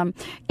medium.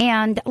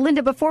 And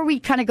Linda, before we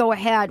kind of go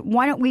ahead,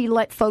 why don't we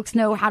let folks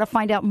know how to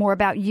find out more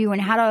about you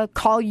and how to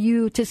call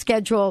you to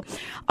schedule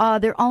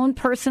their own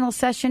personal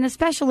session,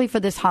 especially for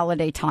this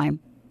holiday time?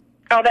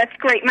 Oh, that's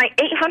great. My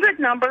 800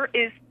 number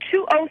is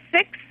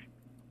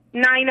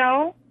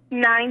 206-9096,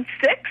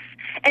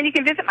 and you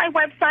can visit my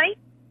website,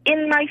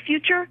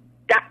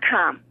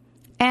 inmyfuture.com.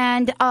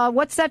 And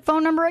what's that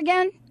phone number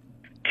again?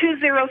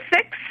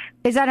 206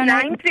 Is that a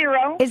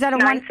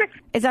 9096.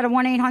 Is that a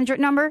 1-800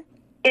 number?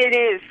 It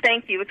is.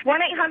 Thank you. It's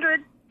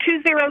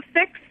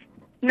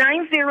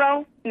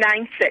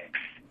 1-800-206-9096.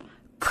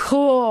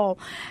 Cool.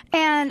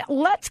 And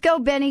let's go,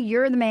 Benny.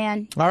 You're the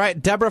man. All right,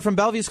 Deborah from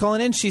Bellevue's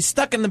calling in. She's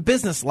stuck in the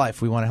business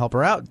life. We want to help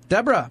her out.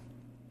 Deborah.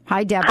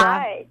 Hi, Deborah.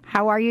 Hi.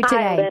 How are you today?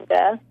 Hi,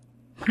 Linda.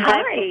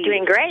 Hi. I'm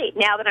doing great.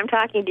 Now that I'm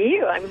talking to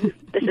you,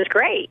 this is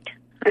great.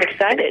 I'm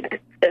excited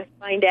to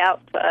find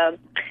out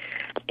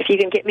if you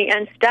can get me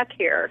unstuck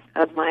here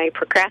of my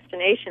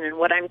procrastination and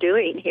what I'm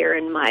doing here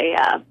in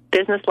my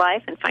business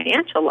life and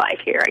financial life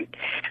here.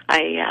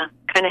 I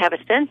kind of have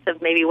a sense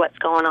of maybe what's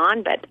going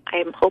on, but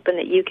I'm hoping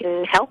that you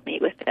can help me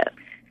with it.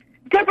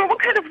 Deborah,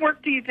 what kind of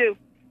work do you do?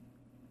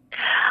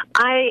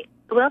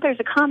 Well, there's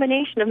a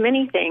combination of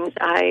many things.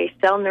 I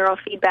sell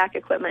neurofeedback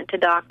equipment to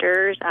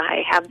doctors.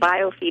 I have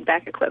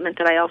biofeedback equipment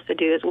that I also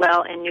do as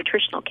well, and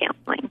nutritional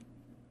counseling.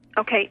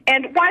 Okay,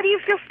 and why do you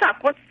feel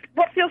stuck? What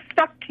feels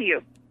stuck to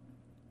you?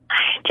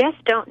 I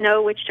just don't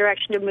know which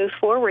direction to move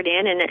forward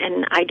in,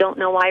 and I don't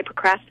know why I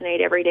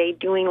procrastinate every day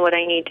doing what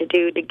I need to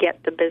do to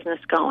get the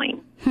business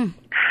going.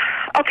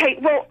 Okay,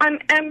 well, I'm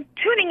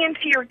tuning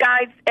into your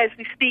guides as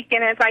we speak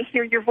and as I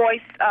hear your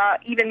voice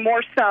even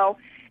more so.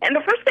 And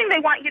the first thing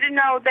they want you to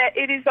know that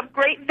it is of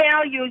great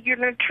value, your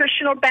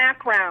nutritional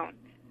background.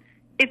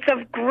 It's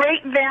of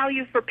great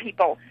value for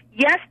people.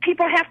 Yes,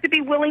 people have to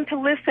be willing to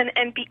listen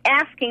and be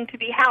asking to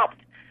be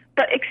helped.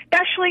 But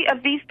especially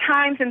of these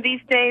times and these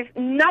days,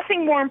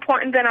 nothing more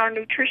important than our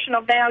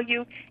nutritional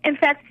value. In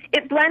fact,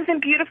 it blends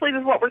in beautifully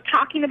with what we're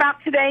talking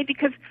about today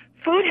because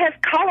food has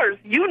colors.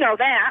 You know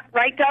that,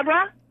 right,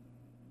 Deborah?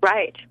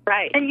 Right.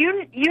 And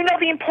you know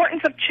the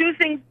importance of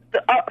choosing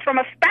from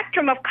a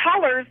spectrum of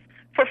colors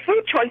for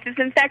food choices.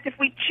 In fact, if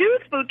we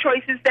choose food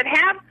choices that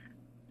have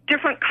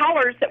different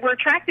colors that we're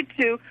attracted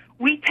to,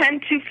 we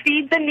tend to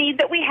feed the need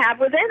that we have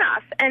within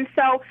us. And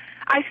so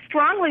I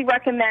strongly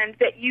recommend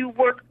that you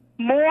work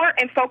more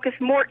and focus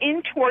more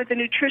in toward the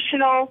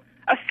nutritional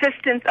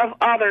assistance of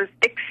others.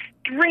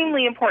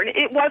 Extremely important.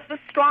 It was the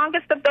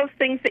strongest of those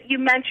things that you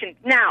mentioned.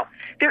 Now,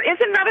 there is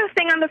another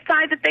thing on the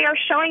side that they are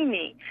showing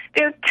me.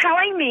 They're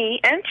telling me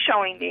and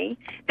showing me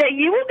that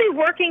you will be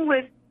working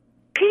with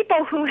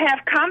people who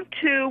have come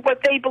to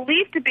what they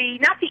believe to be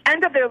not the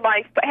end of their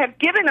life, but have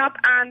given up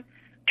on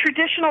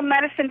traditional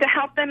medicine to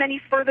help them any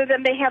further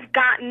than they have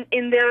gotten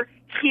in their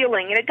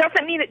healing. And it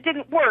doesn't mean it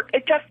didn't work.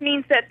 It just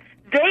means that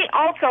they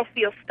also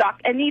feel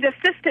stuck and need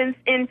assistance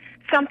in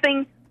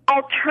something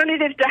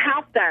alternative to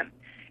help them.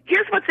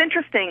 Here's what's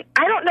interesting.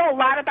 I don't know a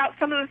lot about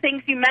some of the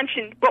things you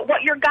mentioned, but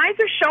what your guides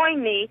are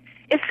showing me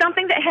is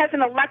something that has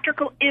an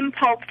electrical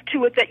impulse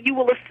to it that you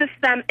will assist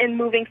them in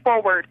moving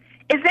forward.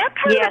 Is that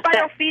part of the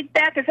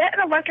biofeedback? Is that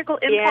an electrical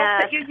impulse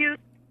that you use?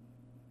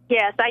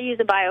 Yes, I use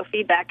a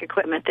biofeedback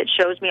equipment that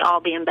shows me all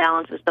the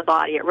imbalances of the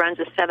body. It runs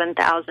a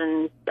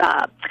 7,000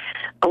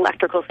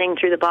 electrical thing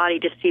through the body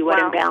to see what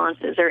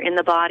imbalances are in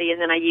the body,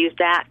 and then I use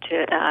that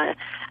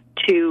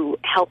to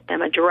help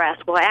them address.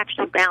 Well, I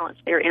actually balance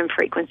their M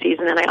frequencies,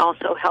 and then I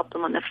also help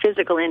them on the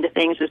physical end of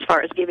things as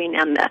far as giving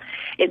them the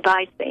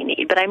advice they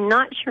need. But I'm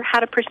not sure how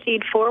to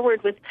proceed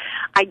forward with.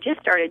 I just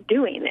started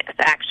doing this,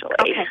 actually.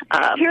 Okay.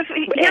 Here's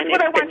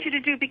what I want you to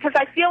do, because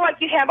I feel like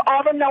you have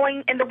all the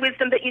knowing and the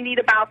wisdom that you need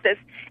about this,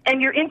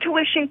 and your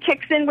intuition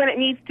kicks in when it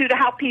needs to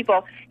help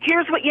people.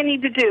 Here's what you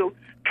need to do.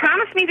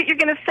 Promise me that you're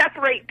going to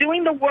separate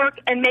doing the work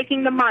and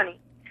making the money.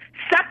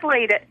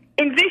 Separate it.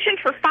 Envision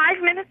for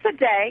 5 minutes a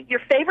day, your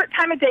favorite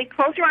time of day,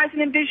 close your eyes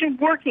and envision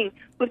working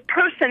with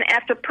person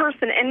after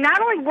person, and not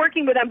only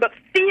working with them, but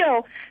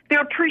feel their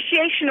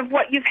appreciation of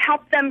what you've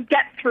helped them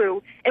get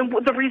through and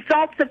the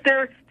results that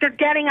they're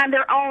getting on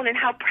their own and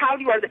how proud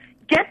you are.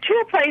 Get to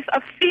a place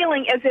of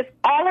feeling as if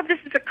all of this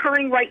is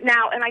occurring right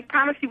now, and I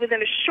promise you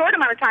within a short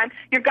amount of time,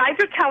 your guides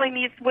are telling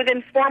me it's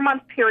within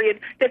 4-month period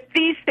that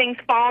these things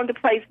fall into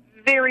place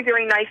very,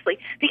 very nicely.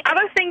 The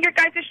other thing your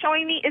guys are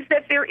showing me is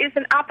that there is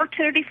an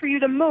opportunity for you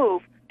to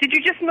move. Did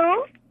you just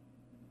move?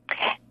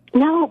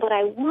 No, but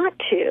I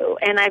want to,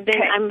 and I've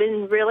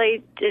been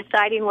really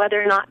deciding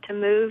whether or not to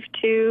move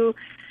to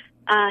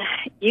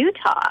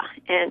Utah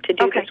and to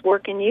do this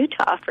work in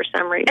Utah for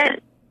some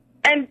reason.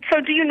 And so,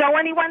 do you know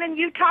anyone in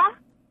Utah?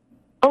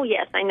 Oh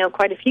yes, I know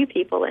quite a few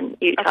people in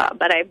Utah,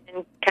 but I've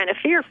been kind of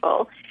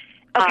fearful.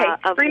 Okay,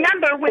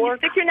 remember, when you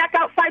stick your neck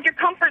outside your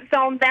comfort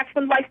zone, that's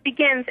when life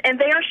begins. And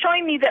they are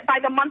showing me that by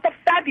the month of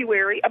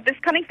February, of this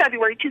coming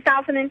February,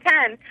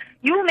 2010,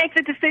 you will make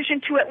the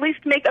decision to at least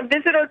make a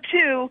visit or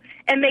two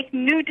and make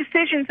new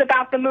decisions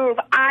about the move.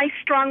 I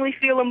strongly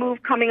feel a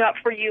move coming up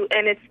for you,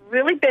 and it's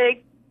really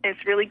big, and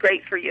it's really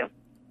great for you.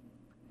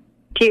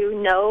 Do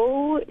you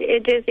know, is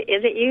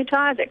it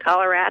Utah? Is it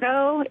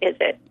Colorado? Is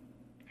it,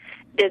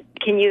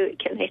 can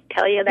they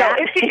tell you that?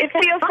 No, it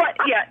feels like,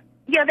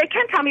 yeah, they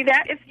can tell me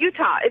that. It's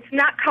Utah. It's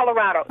not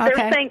Colorado. Okay.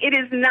 They're saying it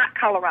is not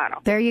Colorado.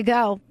 There you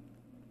go.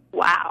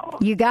 Wow.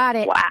 You got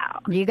it.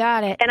 Wow. You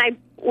got it. And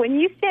when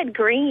you said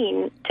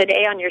green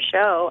today on your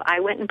show, I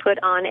went and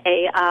put on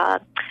a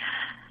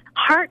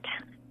heart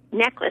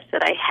necklace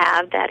that I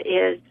have that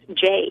is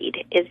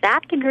jade. Is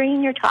that the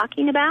green you're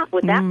talking about?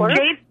 Would that work?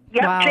 Jade,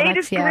 Wow, jade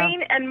is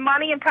green, and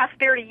money and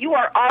prosperity. You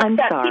are all I'm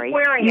set. sorry. Keep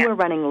wearing it. You are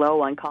running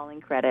low on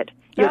calling credit.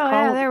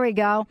 Yeah, there we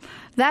go.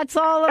 That's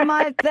all of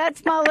my.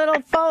 That's my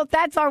little phone.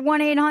 That's our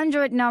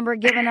 1-800 number,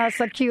 giving us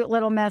a cute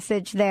little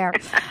message there.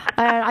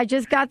 I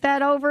just got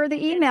that over the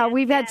email.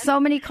 We've had so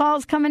many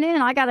calls coming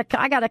in. I gotta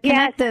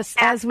connect this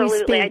as we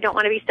absolutely. speak. I don't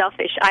want to be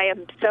selfish. I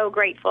am so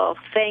grateful.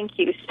 Thank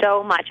you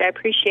so much. I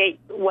appreciate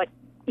what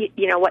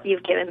what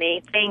you've given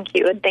me. Thank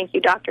you, and thank you,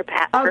 Dr.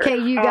 Pat. Okay,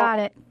 you got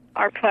it.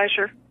 Our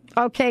pleasure.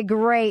 Okay,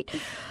 great.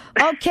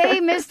 Okay,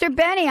 Mr.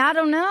 Benny, I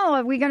don't know.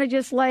 Are we going to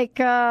just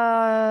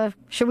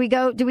should we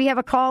go? Do we have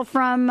a call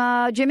from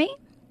Jimmy?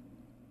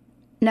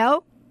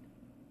 No?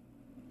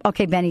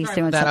 Okay, Benny's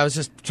doing that. something. I was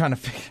just trying to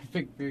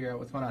figure out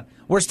what's going on.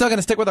 We're still going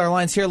to stick with our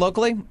lines here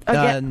locally.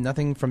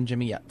 Nothing from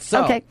Jimmy yet.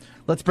 So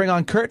let's bring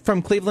on Kurt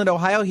from Cleveland,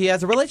 Ohio. He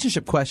has a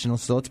relationship question.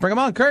 So let's bring him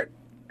on. Kurt.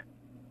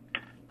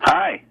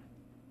 Hi.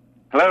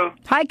 Hello.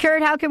 Hi,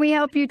 Kurt. How can we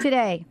help you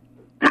today?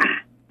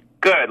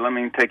 Good. Let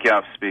me take you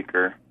off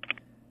speaker.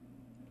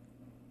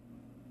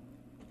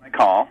 My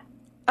call.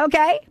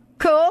 Okay,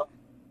 cool.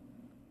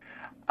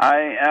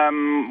 I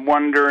am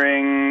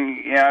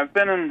wondering, I've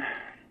been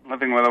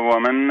living with a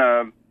woman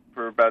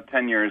for about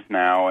 10 years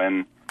now,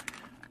 and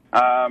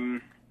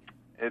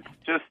it's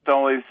just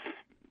always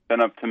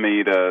been up to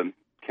me to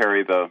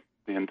carry the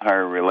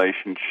entire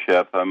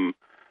relationship,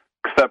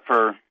 except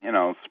for,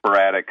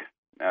 sporadic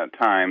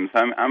times.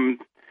 I'm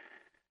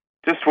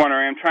just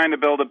wondering, I'm trying to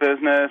build a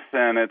business,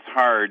 and it's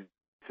hard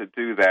to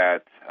do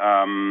that.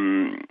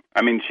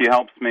 She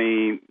helps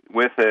me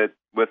with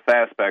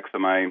aspects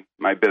of my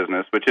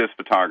business, which is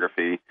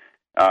photography,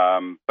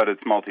 but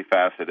it's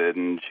multifaceted,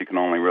 and she can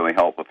only really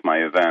help with my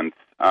events.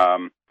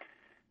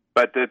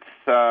 But it's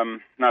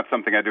not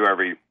something I do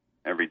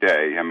every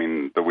day.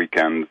 The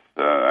weekends,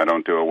 I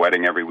don't do a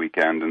wedding every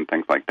weekend and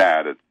things like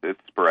that. It's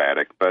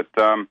sporadic. But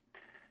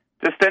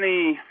just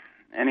any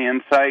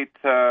insight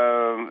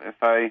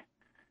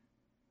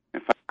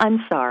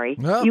I'm sorry.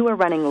 Oh. You are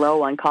running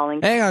low on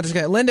calling. Hang on,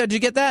 Linda, did you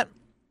get that?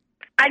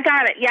 I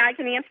got it. Yeah, I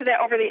can answer that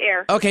over the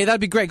air. Okay,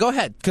 that'd be great. Go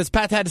ahead, because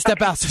Pat had to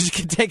step out so she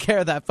can take care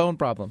of that phone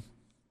problem.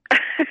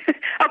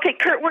 Okay,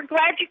 Kurt, we're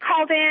glad you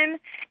called in,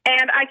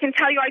 and I can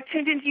tell you I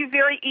tuned into you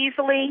very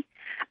easily.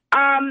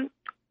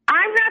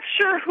 I'm not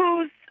sure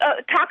who's,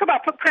 talk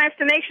about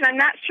procrastination, I'm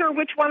not sure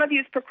which one of you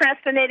is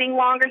procrastinating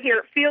longer here.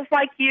 It feels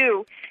like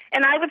you.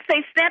 And I would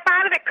say snap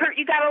out of it, Kurt.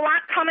 You got a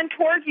lot coming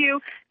toward you.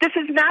 This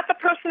is not the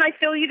person I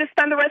feel you to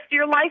spend the rest of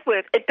your life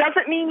with. It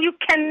doesn't mean you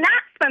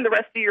cannot spend the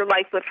rest of your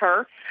life with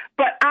her,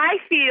 but I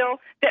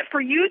feel that for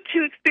you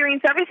to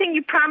experience everything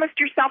you promised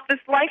yourself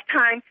this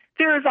lifetime,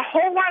 there is a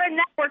whole lot of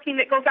networking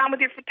that goes on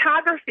with your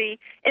photography,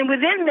 and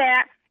within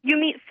that, you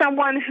meet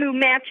someone who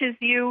matches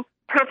you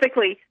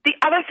perfectly. The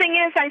other thing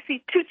is I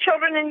see 2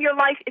 children in your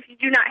life. If you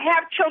do not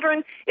have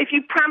children, if you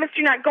promise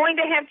you're not going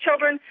to have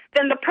children,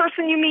 then the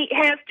person you meet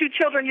has 2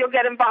 children you'll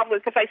get involved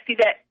with, if I see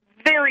that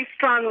very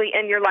strongly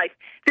in your life.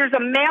 There's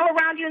a male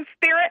around you in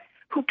spirit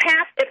who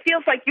passed. It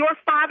feels like your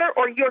father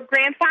or your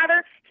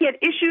grandfather. He had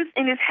issues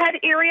in his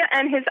head area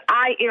and his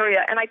eye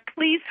area, and I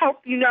please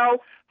hope you know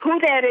who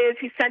that is.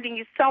 He's sending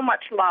you so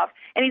much love.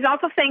 And he's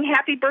also saying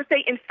happy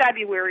birthday in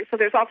February, so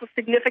there's also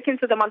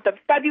significance of the month of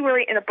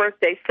February in a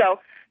birthday. So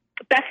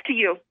best to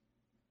you.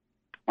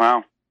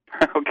 Wow.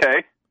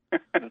 Okay.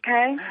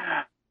 Okay.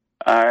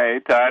 All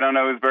right. I don't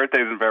know whose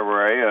birthday's in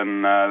February,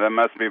 and that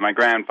must be my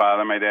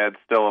grandfather. My dad's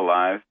still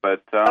alive.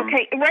 But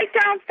okay, write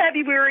down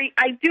February.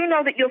 I do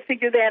know that you'll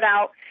figure that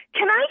out.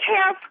 Can I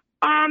have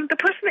the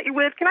person that you're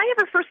with, can I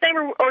have her first name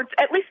or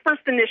at least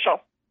first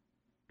initial?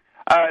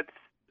 It's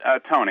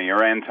Tony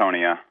or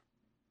Antonia.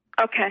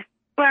 Okay.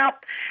 Well,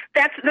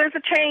 there's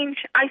a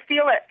change. I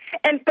feel it.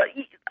 But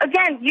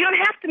again, you don't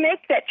have to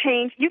make that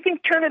change. You can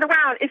turn it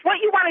around. If what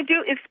you want to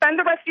do is spend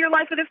the rest of your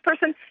life with this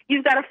person,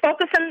 you've got to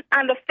focus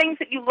on the things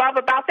that you love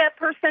about that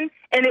person,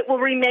 and it will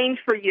remain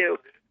for you.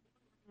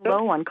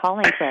 Low on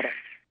calling credit.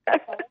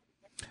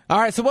 All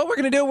right, so what we're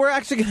going to do, we're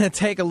actually going to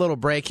take a little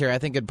break here. I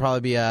think it'd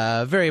probably be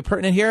very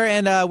pertinent here,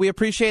 and we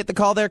appreciate the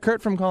call there,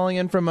 Kurt, from calling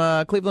in from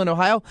Cleveland,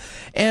 Ohio.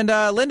 And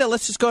Linda,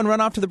 let's just go and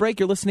run off to the break.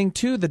 You're listening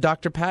to the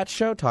Dr. Pat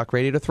Show, Talk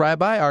Radio to Thrive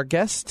By. Our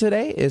guest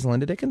today is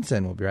Linda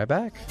Dickinson. We'll be right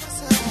back.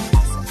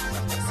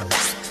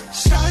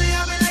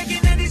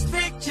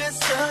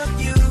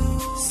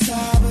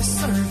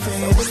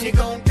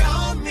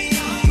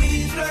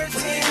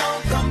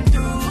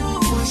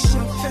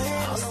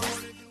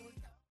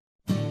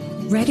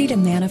 Ready to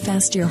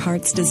manifest your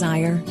heart's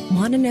desire?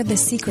 Want to know the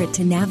secret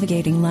to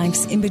navigating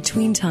life's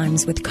in-between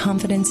times with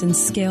confidence and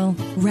skill?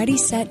 Ready,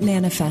 Set,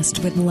 Manifest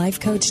with life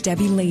coach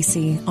Debbie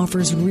Lacey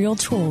offers real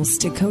tools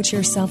to coach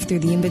yourself through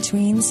the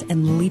in-betweens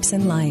and leaps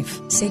in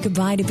life. Say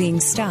goodbye to being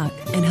stuck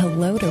and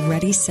hello to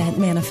Ready, Set,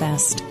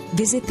 Manifest.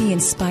 Visit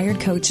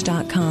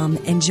theinspiredcoach.com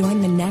and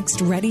join the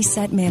next Ready,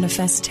 Set,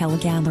 Manifest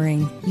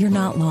telegathering. You're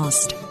not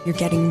lost. You're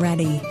getting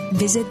ready.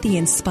 Visit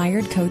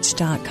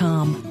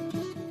theinspiredcoach.com.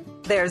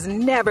 There's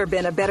never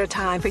been a better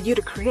time for you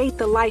to create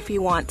the life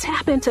you want.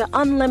 Tap into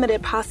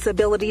unlimited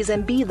possibilities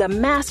and be the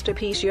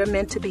masterpiece you're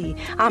meant to be.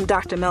 I'm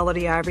Dr.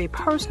 Melody Ivory,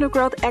 personal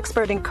growth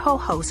expert and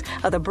co-host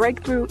of the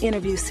Breakthrough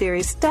Interview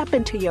Series, Step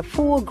Into Your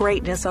Full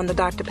Greatness on the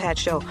Dr. Pat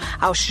Show.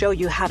 I'll show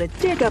you how to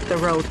dig up the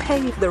road,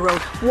 pave the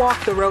road,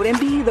 walk the road, and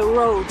be the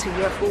road to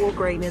your full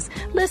greatness.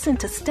 Listen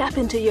to Step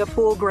Into Your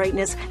Full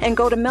Greatness and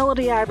go to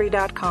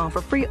melodyivory.com for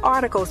free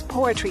articles,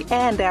 poetry,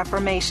 and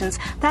affirmations.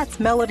 That's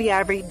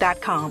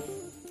melodyivory.com.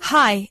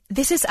 Hi,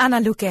 this is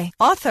Ana Luque,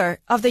 author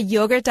of The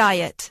Yogurt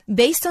Diet.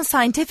 Based on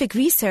scientific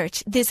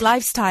research, this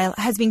lifestyle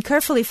has been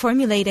carefully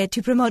formulated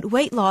to promote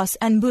weight loss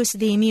and boost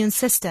the immune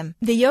system.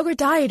 The Yogurt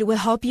Diet will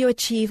help you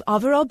achieve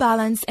overall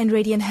balance and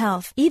radiant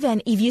health,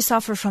 even if you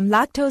suffer from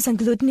lactose and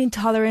gluten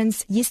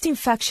intolerance, yeast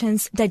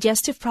infections,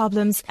 digestive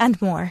problems,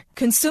 and more.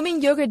 Consuming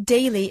yogurt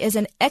daily is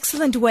an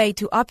excellent way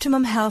to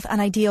optimum health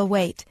and ideal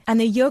weight. And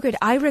the yogurt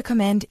I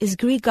recommend is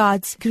Greek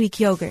God's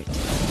Greek Yogurt.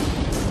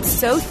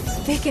 So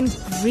thick and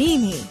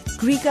creamy.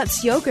 Greek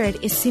God's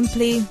yogurt is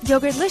simply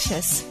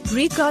yogurtlicious.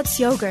 Greek God's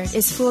yogurt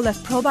is full of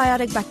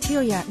probiotic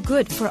bacteria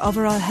good for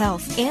overall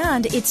health.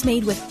 And it's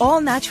made with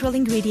all natural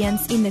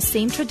ingredients in the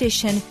same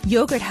tradition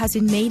yogurt has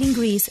been made in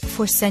Greece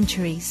for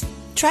centuries.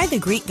 Try the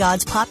Greek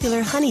God's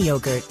popular honey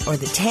yogurt or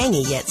the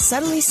tangy yet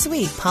subtly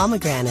sweet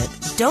pomegranate.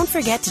 Don't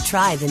forget to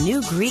try the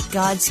new Greek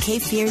God's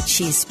kefir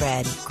cheese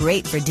spread.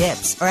 Great for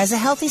dips or as a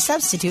healthy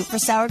substitute for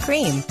sour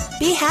cream.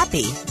 Be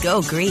happy.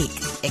 Go Greek.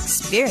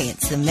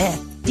 Experience the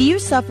myth. Do you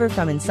suffer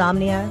from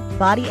insomnia,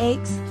 body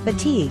aches,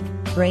 fatigue,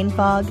 brain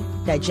fog,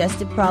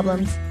 digestive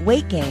problems,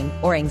 weight gain,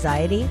 or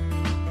anxiety?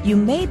 You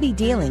may be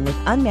dealing with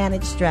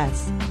unmanaged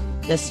stress.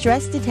 The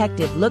Stress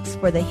Detective looks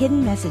for the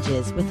hidden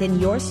messages within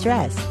your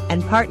stress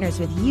and partners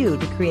with you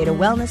to create a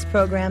wellness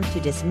program to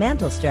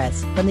dismantle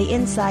stress from the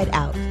inside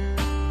out.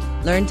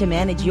 Learn to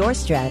manage your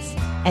stress,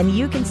 and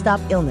you can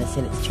stop illness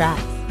in its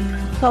tracks.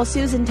 Call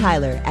Susan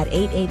Tyler at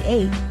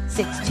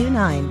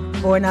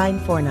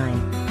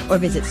 888-629-4949 or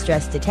visit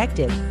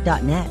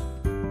stressdetective.net.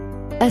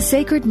 A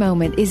Sacred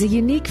Moment is a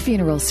unique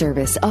funeral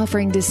service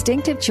offering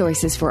distinctive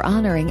choices for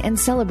honoring and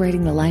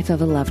celebrating the life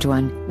of a loved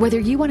one. Whether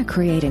you want to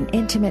create an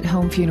intimate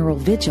home funeral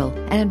vigil,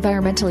 an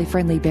environmentally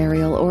friendly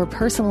burial, or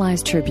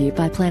personalized tribute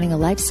by planning a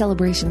life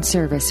celebration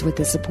service with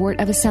the support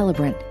of a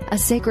celebrant, A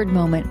Sacred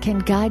Moment can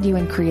guide you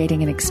in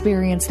creating an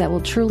experience that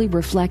will truly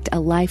reflect a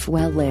life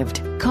well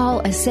lived. Call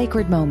A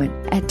Sacred Moment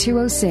at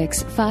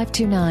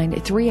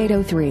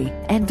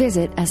 206-529-3803 and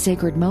visit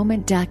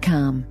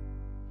asacredmoment.com.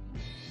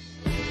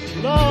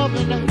 Love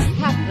and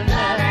happiness.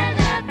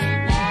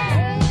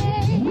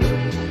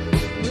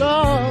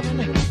 Love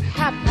and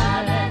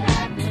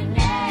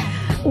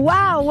happiness.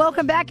 Wow,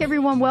 Welcome back,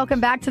 everyone.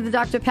 Welcome back to the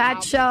Dr.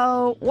 Pat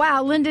Show.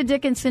 Wow, Linda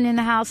Dickinson in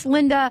the house.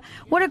 Linda,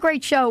 what a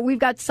great show. We've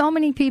got so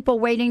many people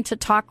waiting to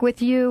talk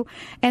with you,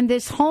 and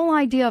this whole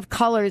idea of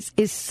colors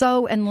is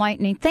so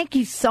enlightening. Thank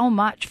you so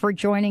much for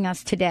joining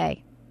us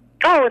today.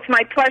 Oh, it's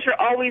my pleasure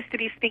always to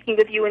be speaking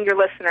with you and your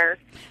listeners.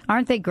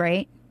 Aren't they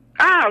great?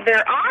 Oh,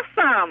 they're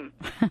awesome.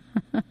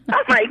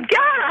 Oh, my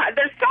God.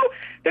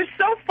 They're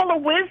so full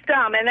of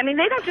wisdom. And, I mean,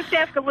 they don't just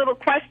ask a little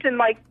question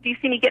like, do you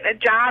see me getting a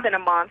job in a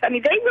month? I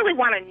mean, they really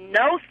want to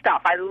know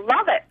stuff. I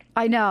love it.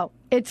 I know.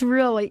 It's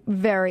really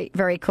very,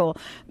 very cool.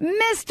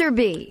 Mr.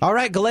 B. All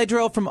right,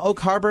 Galadriel from Oak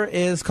Harbor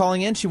is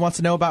calling in. She wants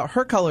to know about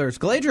her colors.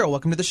 Galadriel,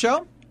 welcome to the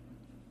show.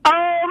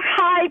 Oh,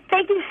 hi.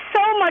 Thank you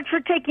so much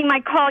for taking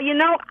my call. You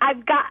know,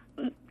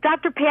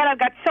 Dr. Pat, I've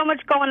got so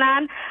much going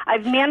on.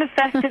 I've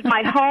manifested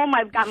my home.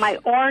 I've got my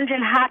orange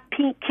and hot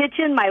pink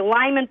kitchen, my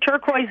lime and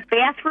turquoise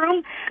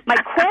bathroom. My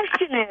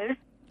question is,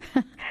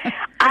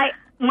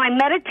 my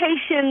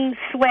meditation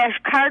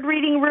 / card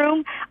reading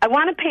room, I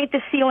want to paint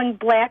the ceiling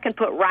black and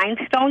put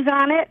rhinestones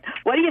on it.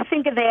 What do you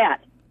think of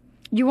that?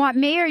 You want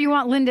me or you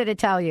want Linda to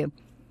tell you?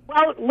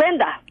 Well,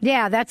 Linda.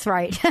 Yeah, that's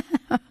right. Well,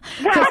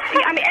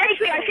 I mean,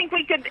 actually, I think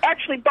we could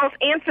actually both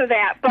answer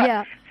that. But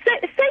yeah.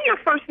 Say your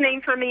first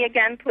name for me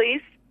again,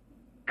 please.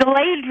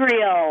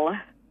 Galadriel.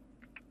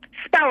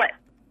 Spell it.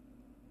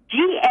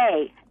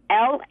 Gladrialle.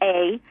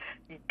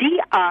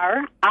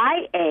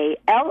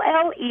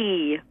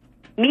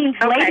 Means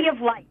Lady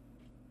of Light.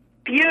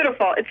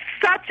 Beautiful. It's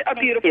such a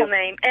beautiful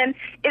name, and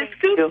it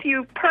suits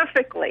you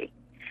perfectly.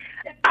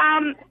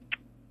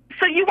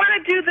 So you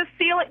want to do the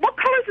ceiling. What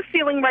color is the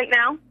ceiling right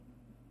now?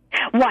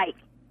 White.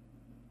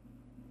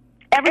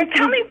 And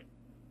tell me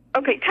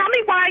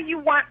why you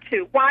want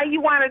to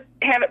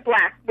have it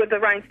black with the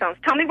rhinestones.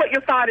 Tell me what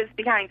your thought is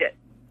behind it.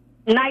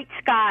 Night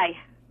sky.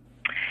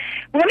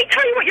 Let me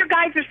tell you what your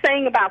guides are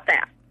saying about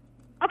that.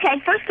 Okay,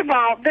 first of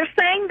all, they're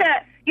saying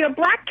that, you know,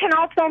 black can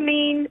also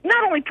mean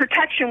not only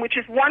protection, which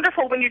is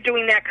wonderful when you're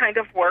doing that kind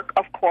of work,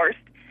 of course,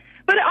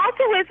 but it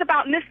also is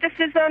about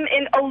mysticism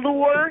and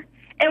allure.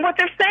 And what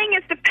they're saying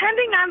is,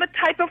 depending on the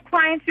type of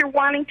clients you're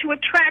wanting to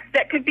attract,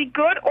 that could be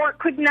good or it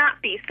could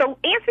not be. So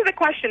answer the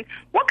question,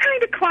 what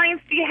kind of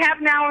clients do you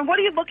have now, and what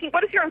is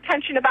your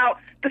intention about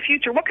the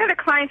future? What kind of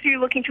clients are you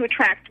looking to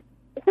attract?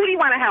 Who do you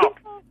want to help?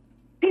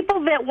 People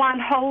that want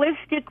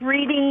holistic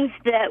readings,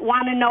 that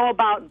want to know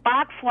about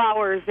Bach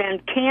flowers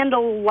and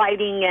candle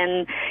lighting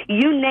and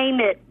you name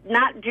it,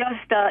 not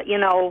just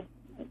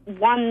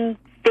one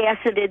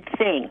faceted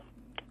thing.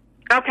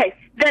 Okay,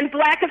 then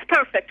black is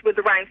perfect with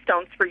the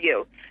rhinestones for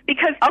you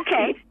because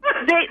they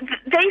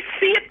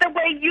see it the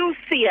way you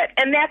see it,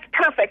 and that's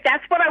perfect.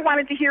 That's what I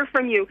wanted to hear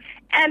from you,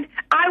 and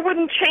I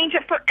wouldn't change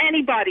it for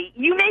anybody.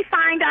 You may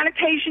find on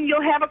occasion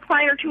you'll have a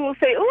client or two who will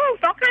say, "Oh, it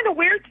felt kind of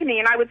weird to me,"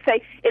 and I would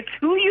say, "It's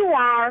who you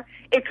are,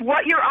 it's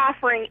what you're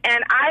offering,"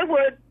 and I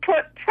would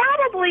put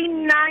probably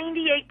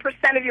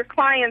 98% of your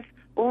clients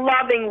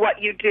loving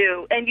what you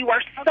do, and you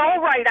are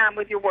so right on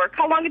with your work.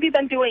 How long have you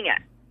been doing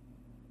it?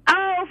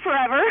 Oh,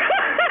 forever.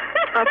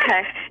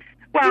 Okay.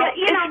 Well, yeah,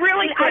 it's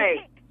really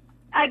great.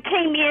 I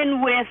came in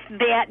with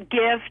that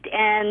gift,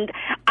 and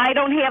I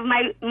don't have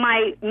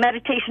my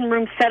meditation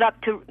room set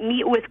up to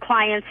meet with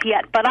clients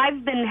yet, but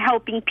I've been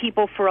helping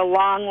people for a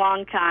long,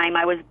 long time.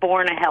 I was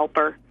born a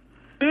helper.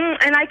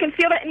 And I can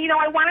feel that. And,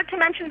 I wanted to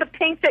mention the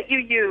pink that you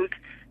use.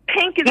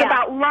 Pink is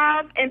about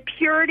love and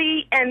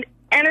purity and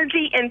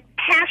energy and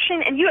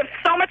passion, and you have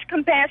so much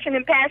compassion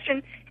and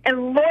passion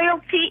and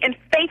loyalty and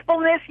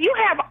faithfulness. You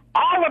have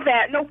all of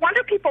that. No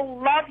wonder people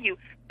love you.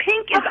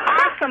 Pink is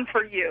awesome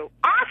for you.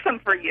 Awesome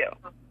for you.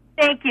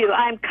 Thank you.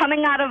 I'm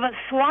coming out of a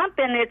slump,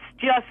 and it's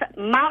just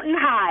mountain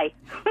high.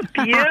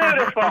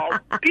 Beautiful.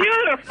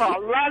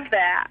 Beautiful. Love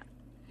that.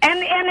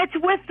 And it's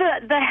with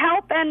the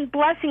help and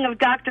blessing of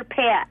Dr.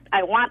 Pat.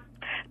 I want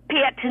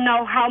Pat to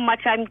know how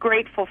much I'm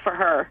grateful for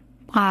her.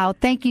 Wow,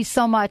 thank you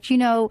so much.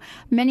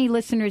 Many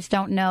listeners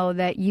don't know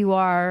that you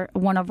are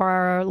one of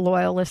our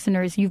loyal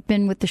listeners. You've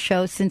been with the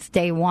show since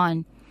day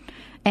one.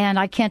 And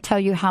I can't tell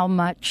you how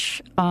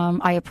much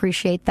I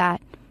appreciate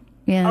that.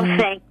 And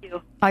thank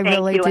you. I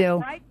really do.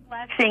 And bright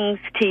blessings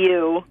to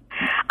you.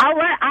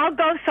 I'll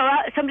go so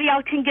somebody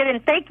else can get in.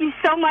 Thank you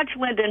so much,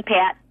 Linda and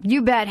Pat.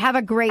 You bet. Have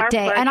a great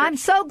day. Pleasure. And I'm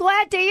so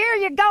glad to hear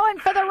you're going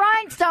for the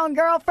rhinestone,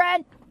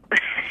 girlfriend.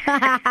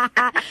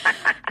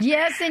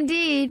 Yes,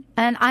 indeed.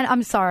 And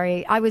I'm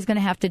sorry. I was going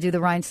to have to do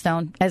the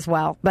rhinestone as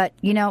well. But,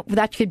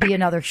 that should be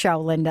another show,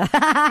 Linda. Yeah,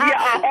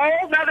 a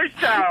whole nother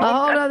show. A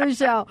whole nother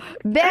show.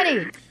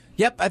 Betty.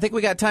 Yep, I think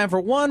we got time for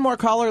one more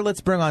caller.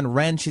 Let's bring on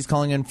Ren. She's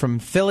calling in from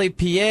Philly,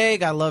 PA.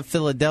 I love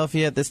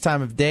Philadelphia at this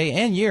time of day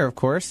and year, of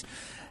course.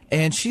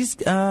 And she's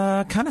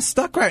kind of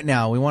stuck right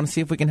now. We want to see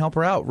if we can help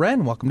her out.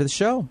 Ren, welcome to the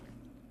show.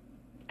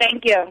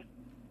 Thank you.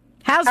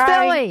 How's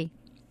Philly?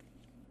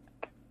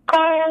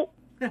 Oh,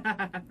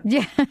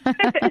 Yeah.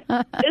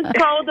 It's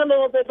cold a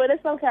little bit, but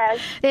it's okay.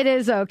 It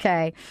is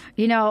okay.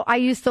 You know, I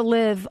used to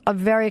live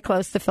very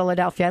close to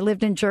Philadelphia. I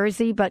lived in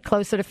Jersey, but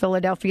closer to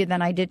Philadelphia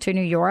than I did to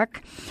New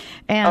York.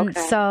 And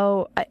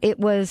so it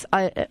was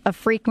a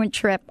frequent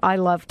trip I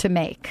love to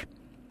make.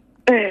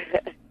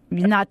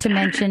 Not to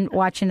mention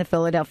watching the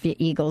Philadelphia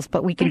Eagles,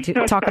 but we can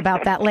talk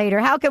about that later.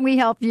 How can we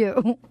help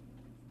you?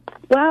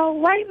 Well,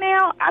 right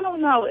now, I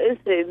don't know. Is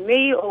it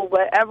me or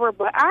whatever?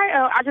 But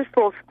I just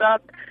feel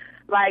stuck.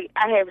 Like,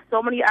 I have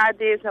so many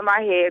ideas in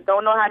my head.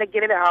 Don't know how to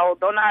get it out.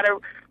 Don't know how to,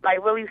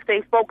 like, really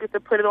stay focused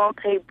and put it on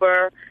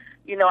paper.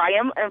 You know, I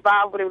am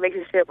involved with a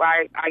relationship.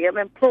 I am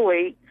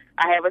employed.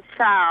 I have a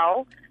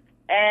child.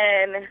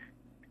 And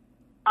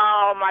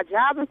my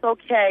job is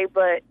okay,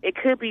 but it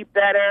could be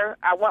better.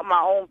 I want my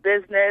own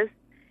business.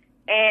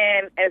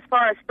 And as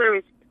far as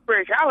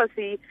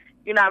spirituality,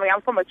 you know, I mean,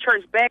 I'm from a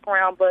church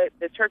background, but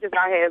the churches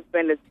I have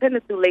been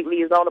attending to lately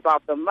is all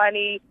about the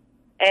money,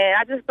 and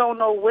I just don't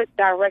know what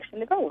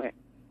direction to go in.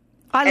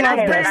 I love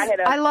this.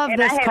 I love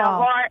this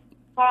call.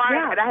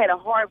 And I had a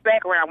hard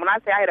background. When I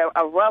say I had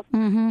a rough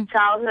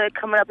childhood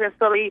coming up in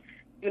Philly,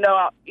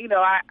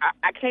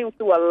 I came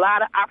through a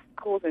lot of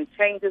obstacles and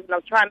changes, and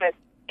I'm trying to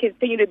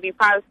continue to be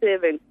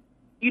positive and,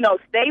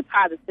 stay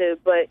positive.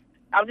 But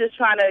I'm just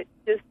trying to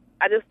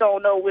I just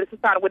don't know where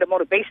the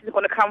motivation is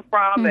going to come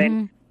from,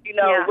 and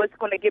what's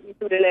going to get me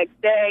through the next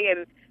day,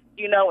 and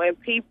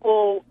and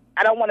people.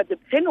 I don't want to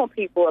depend on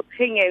people's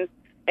opinions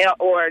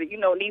or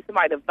need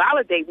somebody to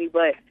validate me,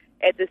 but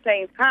at the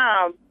same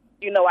time,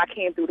 I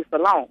can't do this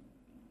alone.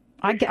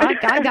 I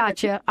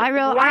got you. I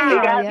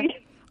hear you.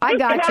 I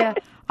got you.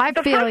 I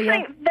feel you.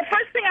 The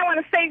first thing I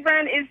want to say,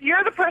 Ren, is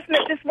you're the person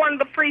that just won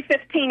the free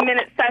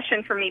 15-minute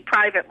session for me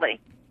privately.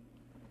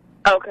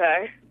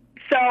 Okay.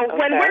 So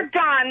when we're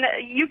done,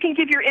 you can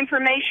give your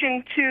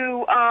information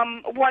to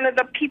one of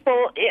the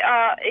people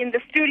in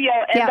the studio,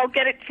 and they'll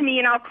get it to me,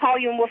 and I'll call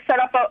you, and we'll set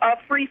up a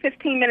free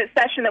 15-minute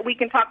session that we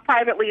can talk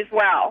privately as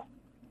well.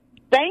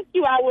 Thank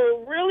you. I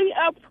will really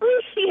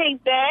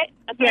appreciate that.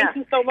 Thank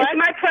you so much. It's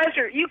my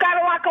pleasure. You got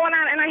a lot going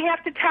on, and I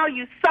have to tell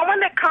you, someone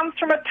that comes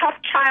from a tough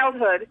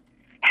childhood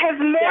has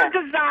more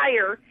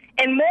desire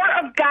and more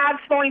of God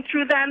flowing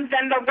through them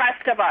than the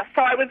rest of us.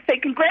 So I would say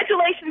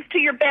congratulations to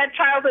your bad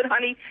childhood,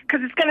 honey, because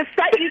it's going to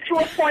set you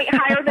to a point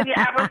higher than you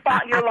ever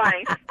thought in your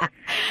life.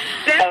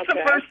 That's the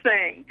first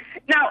thing.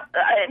 Now,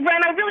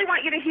 Ren, I really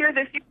want you to hear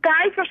this. You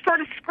guys are sort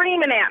of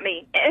screaming at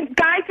me. And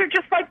guys are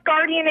just like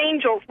guardian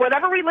angels.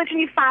 Whatever religion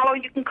you follow,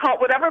 you can call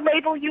it whatever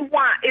label you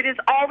want. It is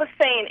all the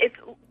same. It's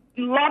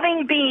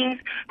loving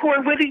beings who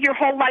are with you your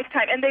whole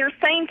lifetime. And they are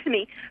saying to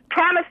me,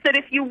 promise that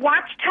if you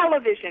watch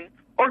television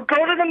or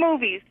go to the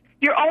movies,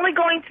 you're only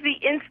going to the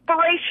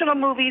inspirational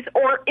movies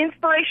or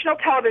inspirational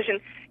television.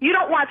 You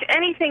don't watch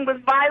anything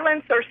with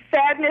violence or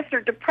sadness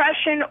or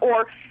depression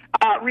or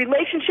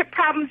relationship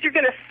problems. You're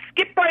going to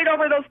skip right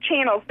over those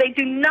channels. They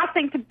do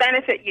nothing to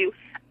benefit you.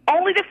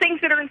 Only the things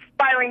that are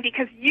inspiring,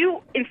 because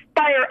you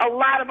inspire a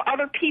lot of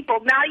other people.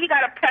 Now you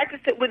got to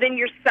practice it within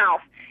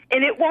yourself.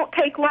 And it won't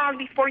take long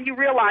before you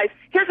realize.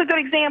 Here's a good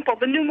example,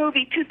 the new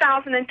movie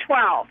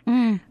 2012.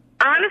 Honestly,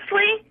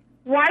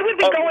 why would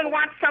we go and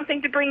watch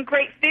something to bring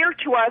great fear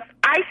to us?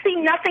 I see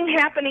nothing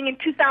happening in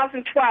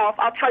 2012,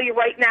 I'll tell you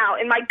right now,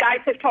 and my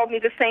guides have told me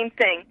the same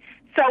thing.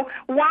 So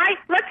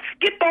let's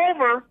skip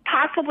over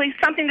possibly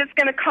something that's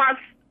going to cause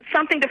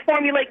something to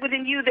formulate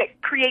within you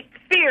that creates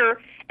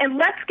fear, and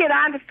let's get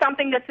on to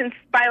something that's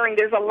inspiring.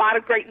 There's a lot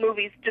of great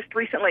movies just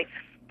recently.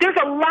 There's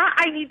a lot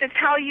I need to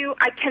tell you.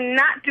 I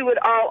cannot do it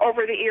all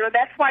over the air.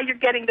 That's why you're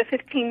getting the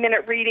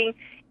 15-minute reading.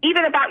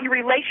 Even about your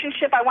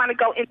relationship, I want to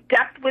go in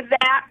depth with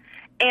that.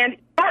 And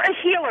you're a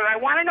healer. I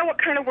want to know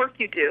what kind of work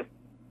you do.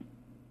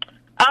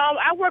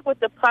 I work with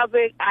the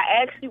public.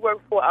 I actually work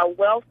for a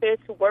welfare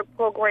to work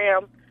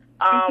program.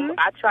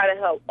 I try to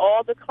help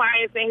all the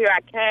clients in here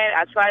I can.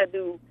 I try to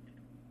do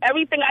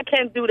everything I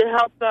can do to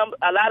help them.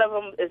 A lot of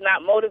them is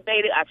not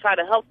motivated. I try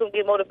to help them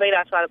get motivated.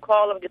 I try to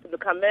call them, get them to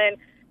come in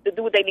to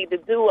do what they need to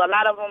do. A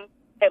lot of them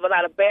have a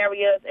lot of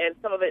barriers, and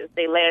some of it is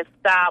their last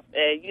stop.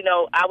 And,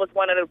 I was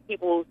one of the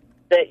people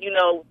that,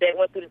 that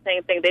went through the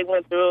same thing they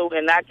went through,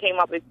 and I came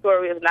up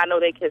victorious, and I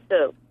know they can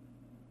too.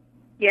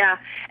 Yeah,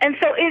 and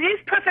so it is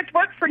perfect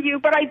work for you,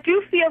 but I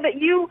do feel that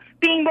you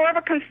being more of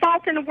a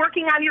consultant and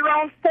working on your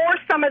own for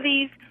some of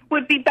these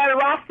would be better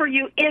off for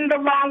you in the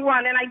long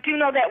run, and I do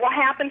know that will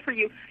happen for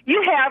you.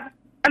 You have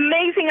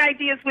amazing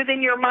ideas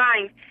within your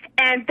mind.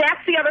 And that's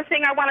the other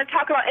thing I want to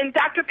talk about. And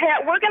Dr.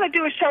 Pat, we're going to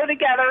do a show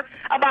together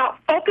about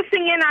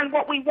focusing in on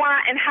what we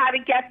want and how to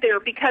get there,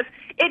 because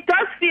it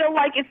does feel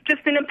like it's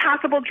just an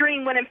impossible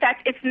dream when, in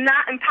fact, it's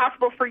not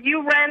impossible for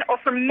you, Ren, or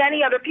for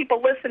many other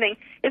people listening.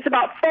 It's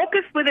about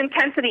focus with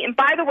intensity. And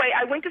by the way,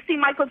 I went to see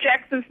Michael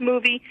Jackson's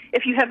movie.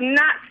 If you have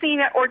not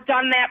seen it or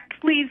done that,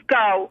 please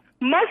go.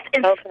 Most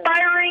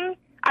inspiring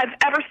I've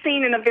ever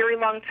seen in a very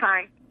long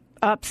time.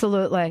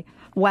 Absolutely.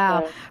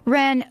 Wow.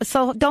 Ren,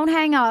 so don't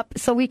hang up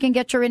so we can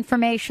get your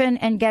information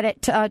and get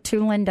it to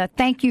Linda.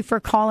 Thank you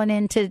for calling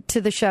in to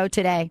the show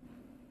today.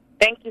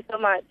 Thank you so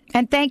much.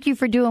 And thank you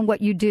for doing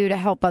what you do to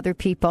help other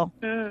people.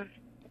 Thank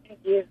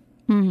you.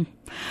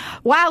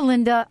 Wow,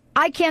 Linda,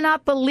 I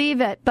cannot believe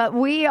it, but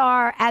we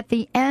are at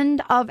the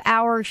end of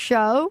our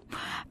show,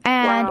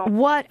 and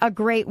what a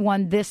great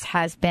one this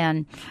has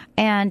been.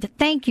 And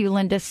thank you,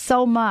 Linda,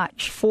 so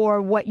much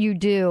for what you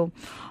do.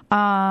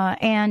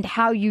 And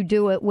how you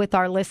do it with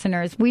our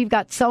listeners. We've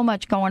got so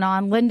much going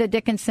on. Linda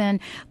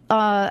Dickinson,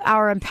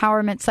 our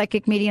empowerment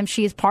psychic medium,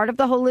 she is part of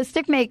the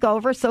Holistic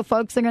Makeover, so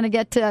folks are going to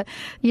get to,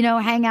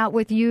 hang out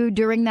with you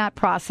during that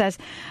process.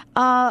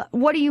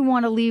 What do you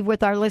want to leave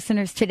with our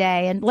listeners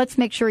today? And let's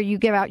make sure you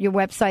give out your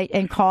website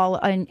and call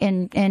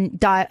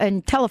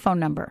and telephone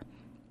number.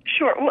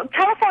 Sure. Well,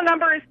 telephone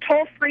number is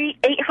toll-free,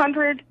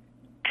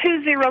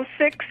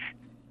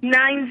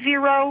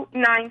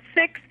 800-206-9096,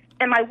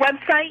 and my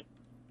website,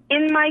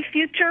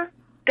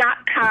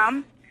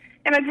 inmyfuture.com.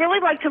 And I'd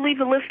really like to leave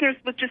the listeners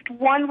with just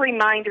one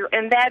reminder,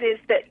 and that is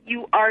that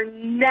you are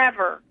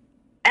never,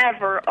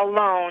 ever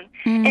alone.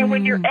 And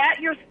when you're at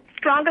your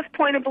strongest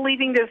point of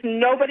believing there's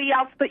nobody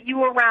else but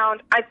you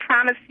around, I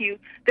promise you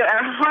there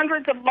are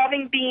hundreds of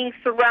loving beings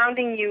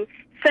surrounding you,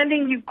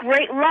 sending you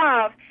great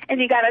love, and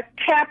you got to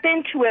tap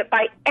into it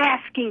by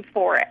asking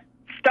for it.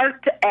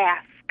 Start to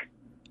ask.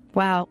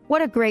 Wow,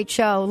 what a great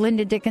show.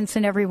 Linda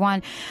Dickinson,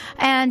 everyone.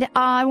 And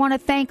I want to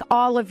thank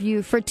all of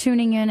you for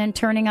tuning in and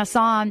turning us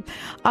on.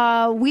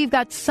 We've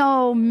got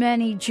so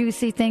many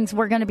juicy things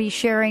we're going to be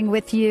sharing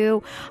with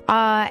you.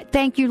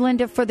 Thank you,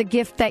 Linda, for the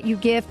gift that you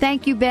give.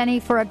 Thank you,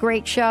 Benny, for a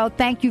great show.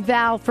 Thank you,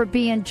 Val, for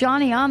being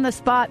Johnny on the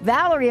spot,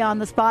 Valerie on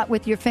the spot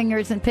with your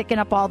fingers and picking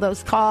up all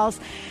those calls.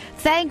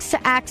 Thanks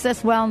to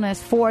Access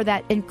Wellness for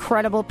that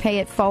incredible Pay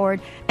It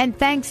Forward. And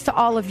thanks to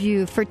all of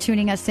you for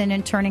tuning us in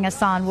and turning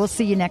us on. We'll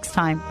see you next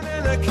time.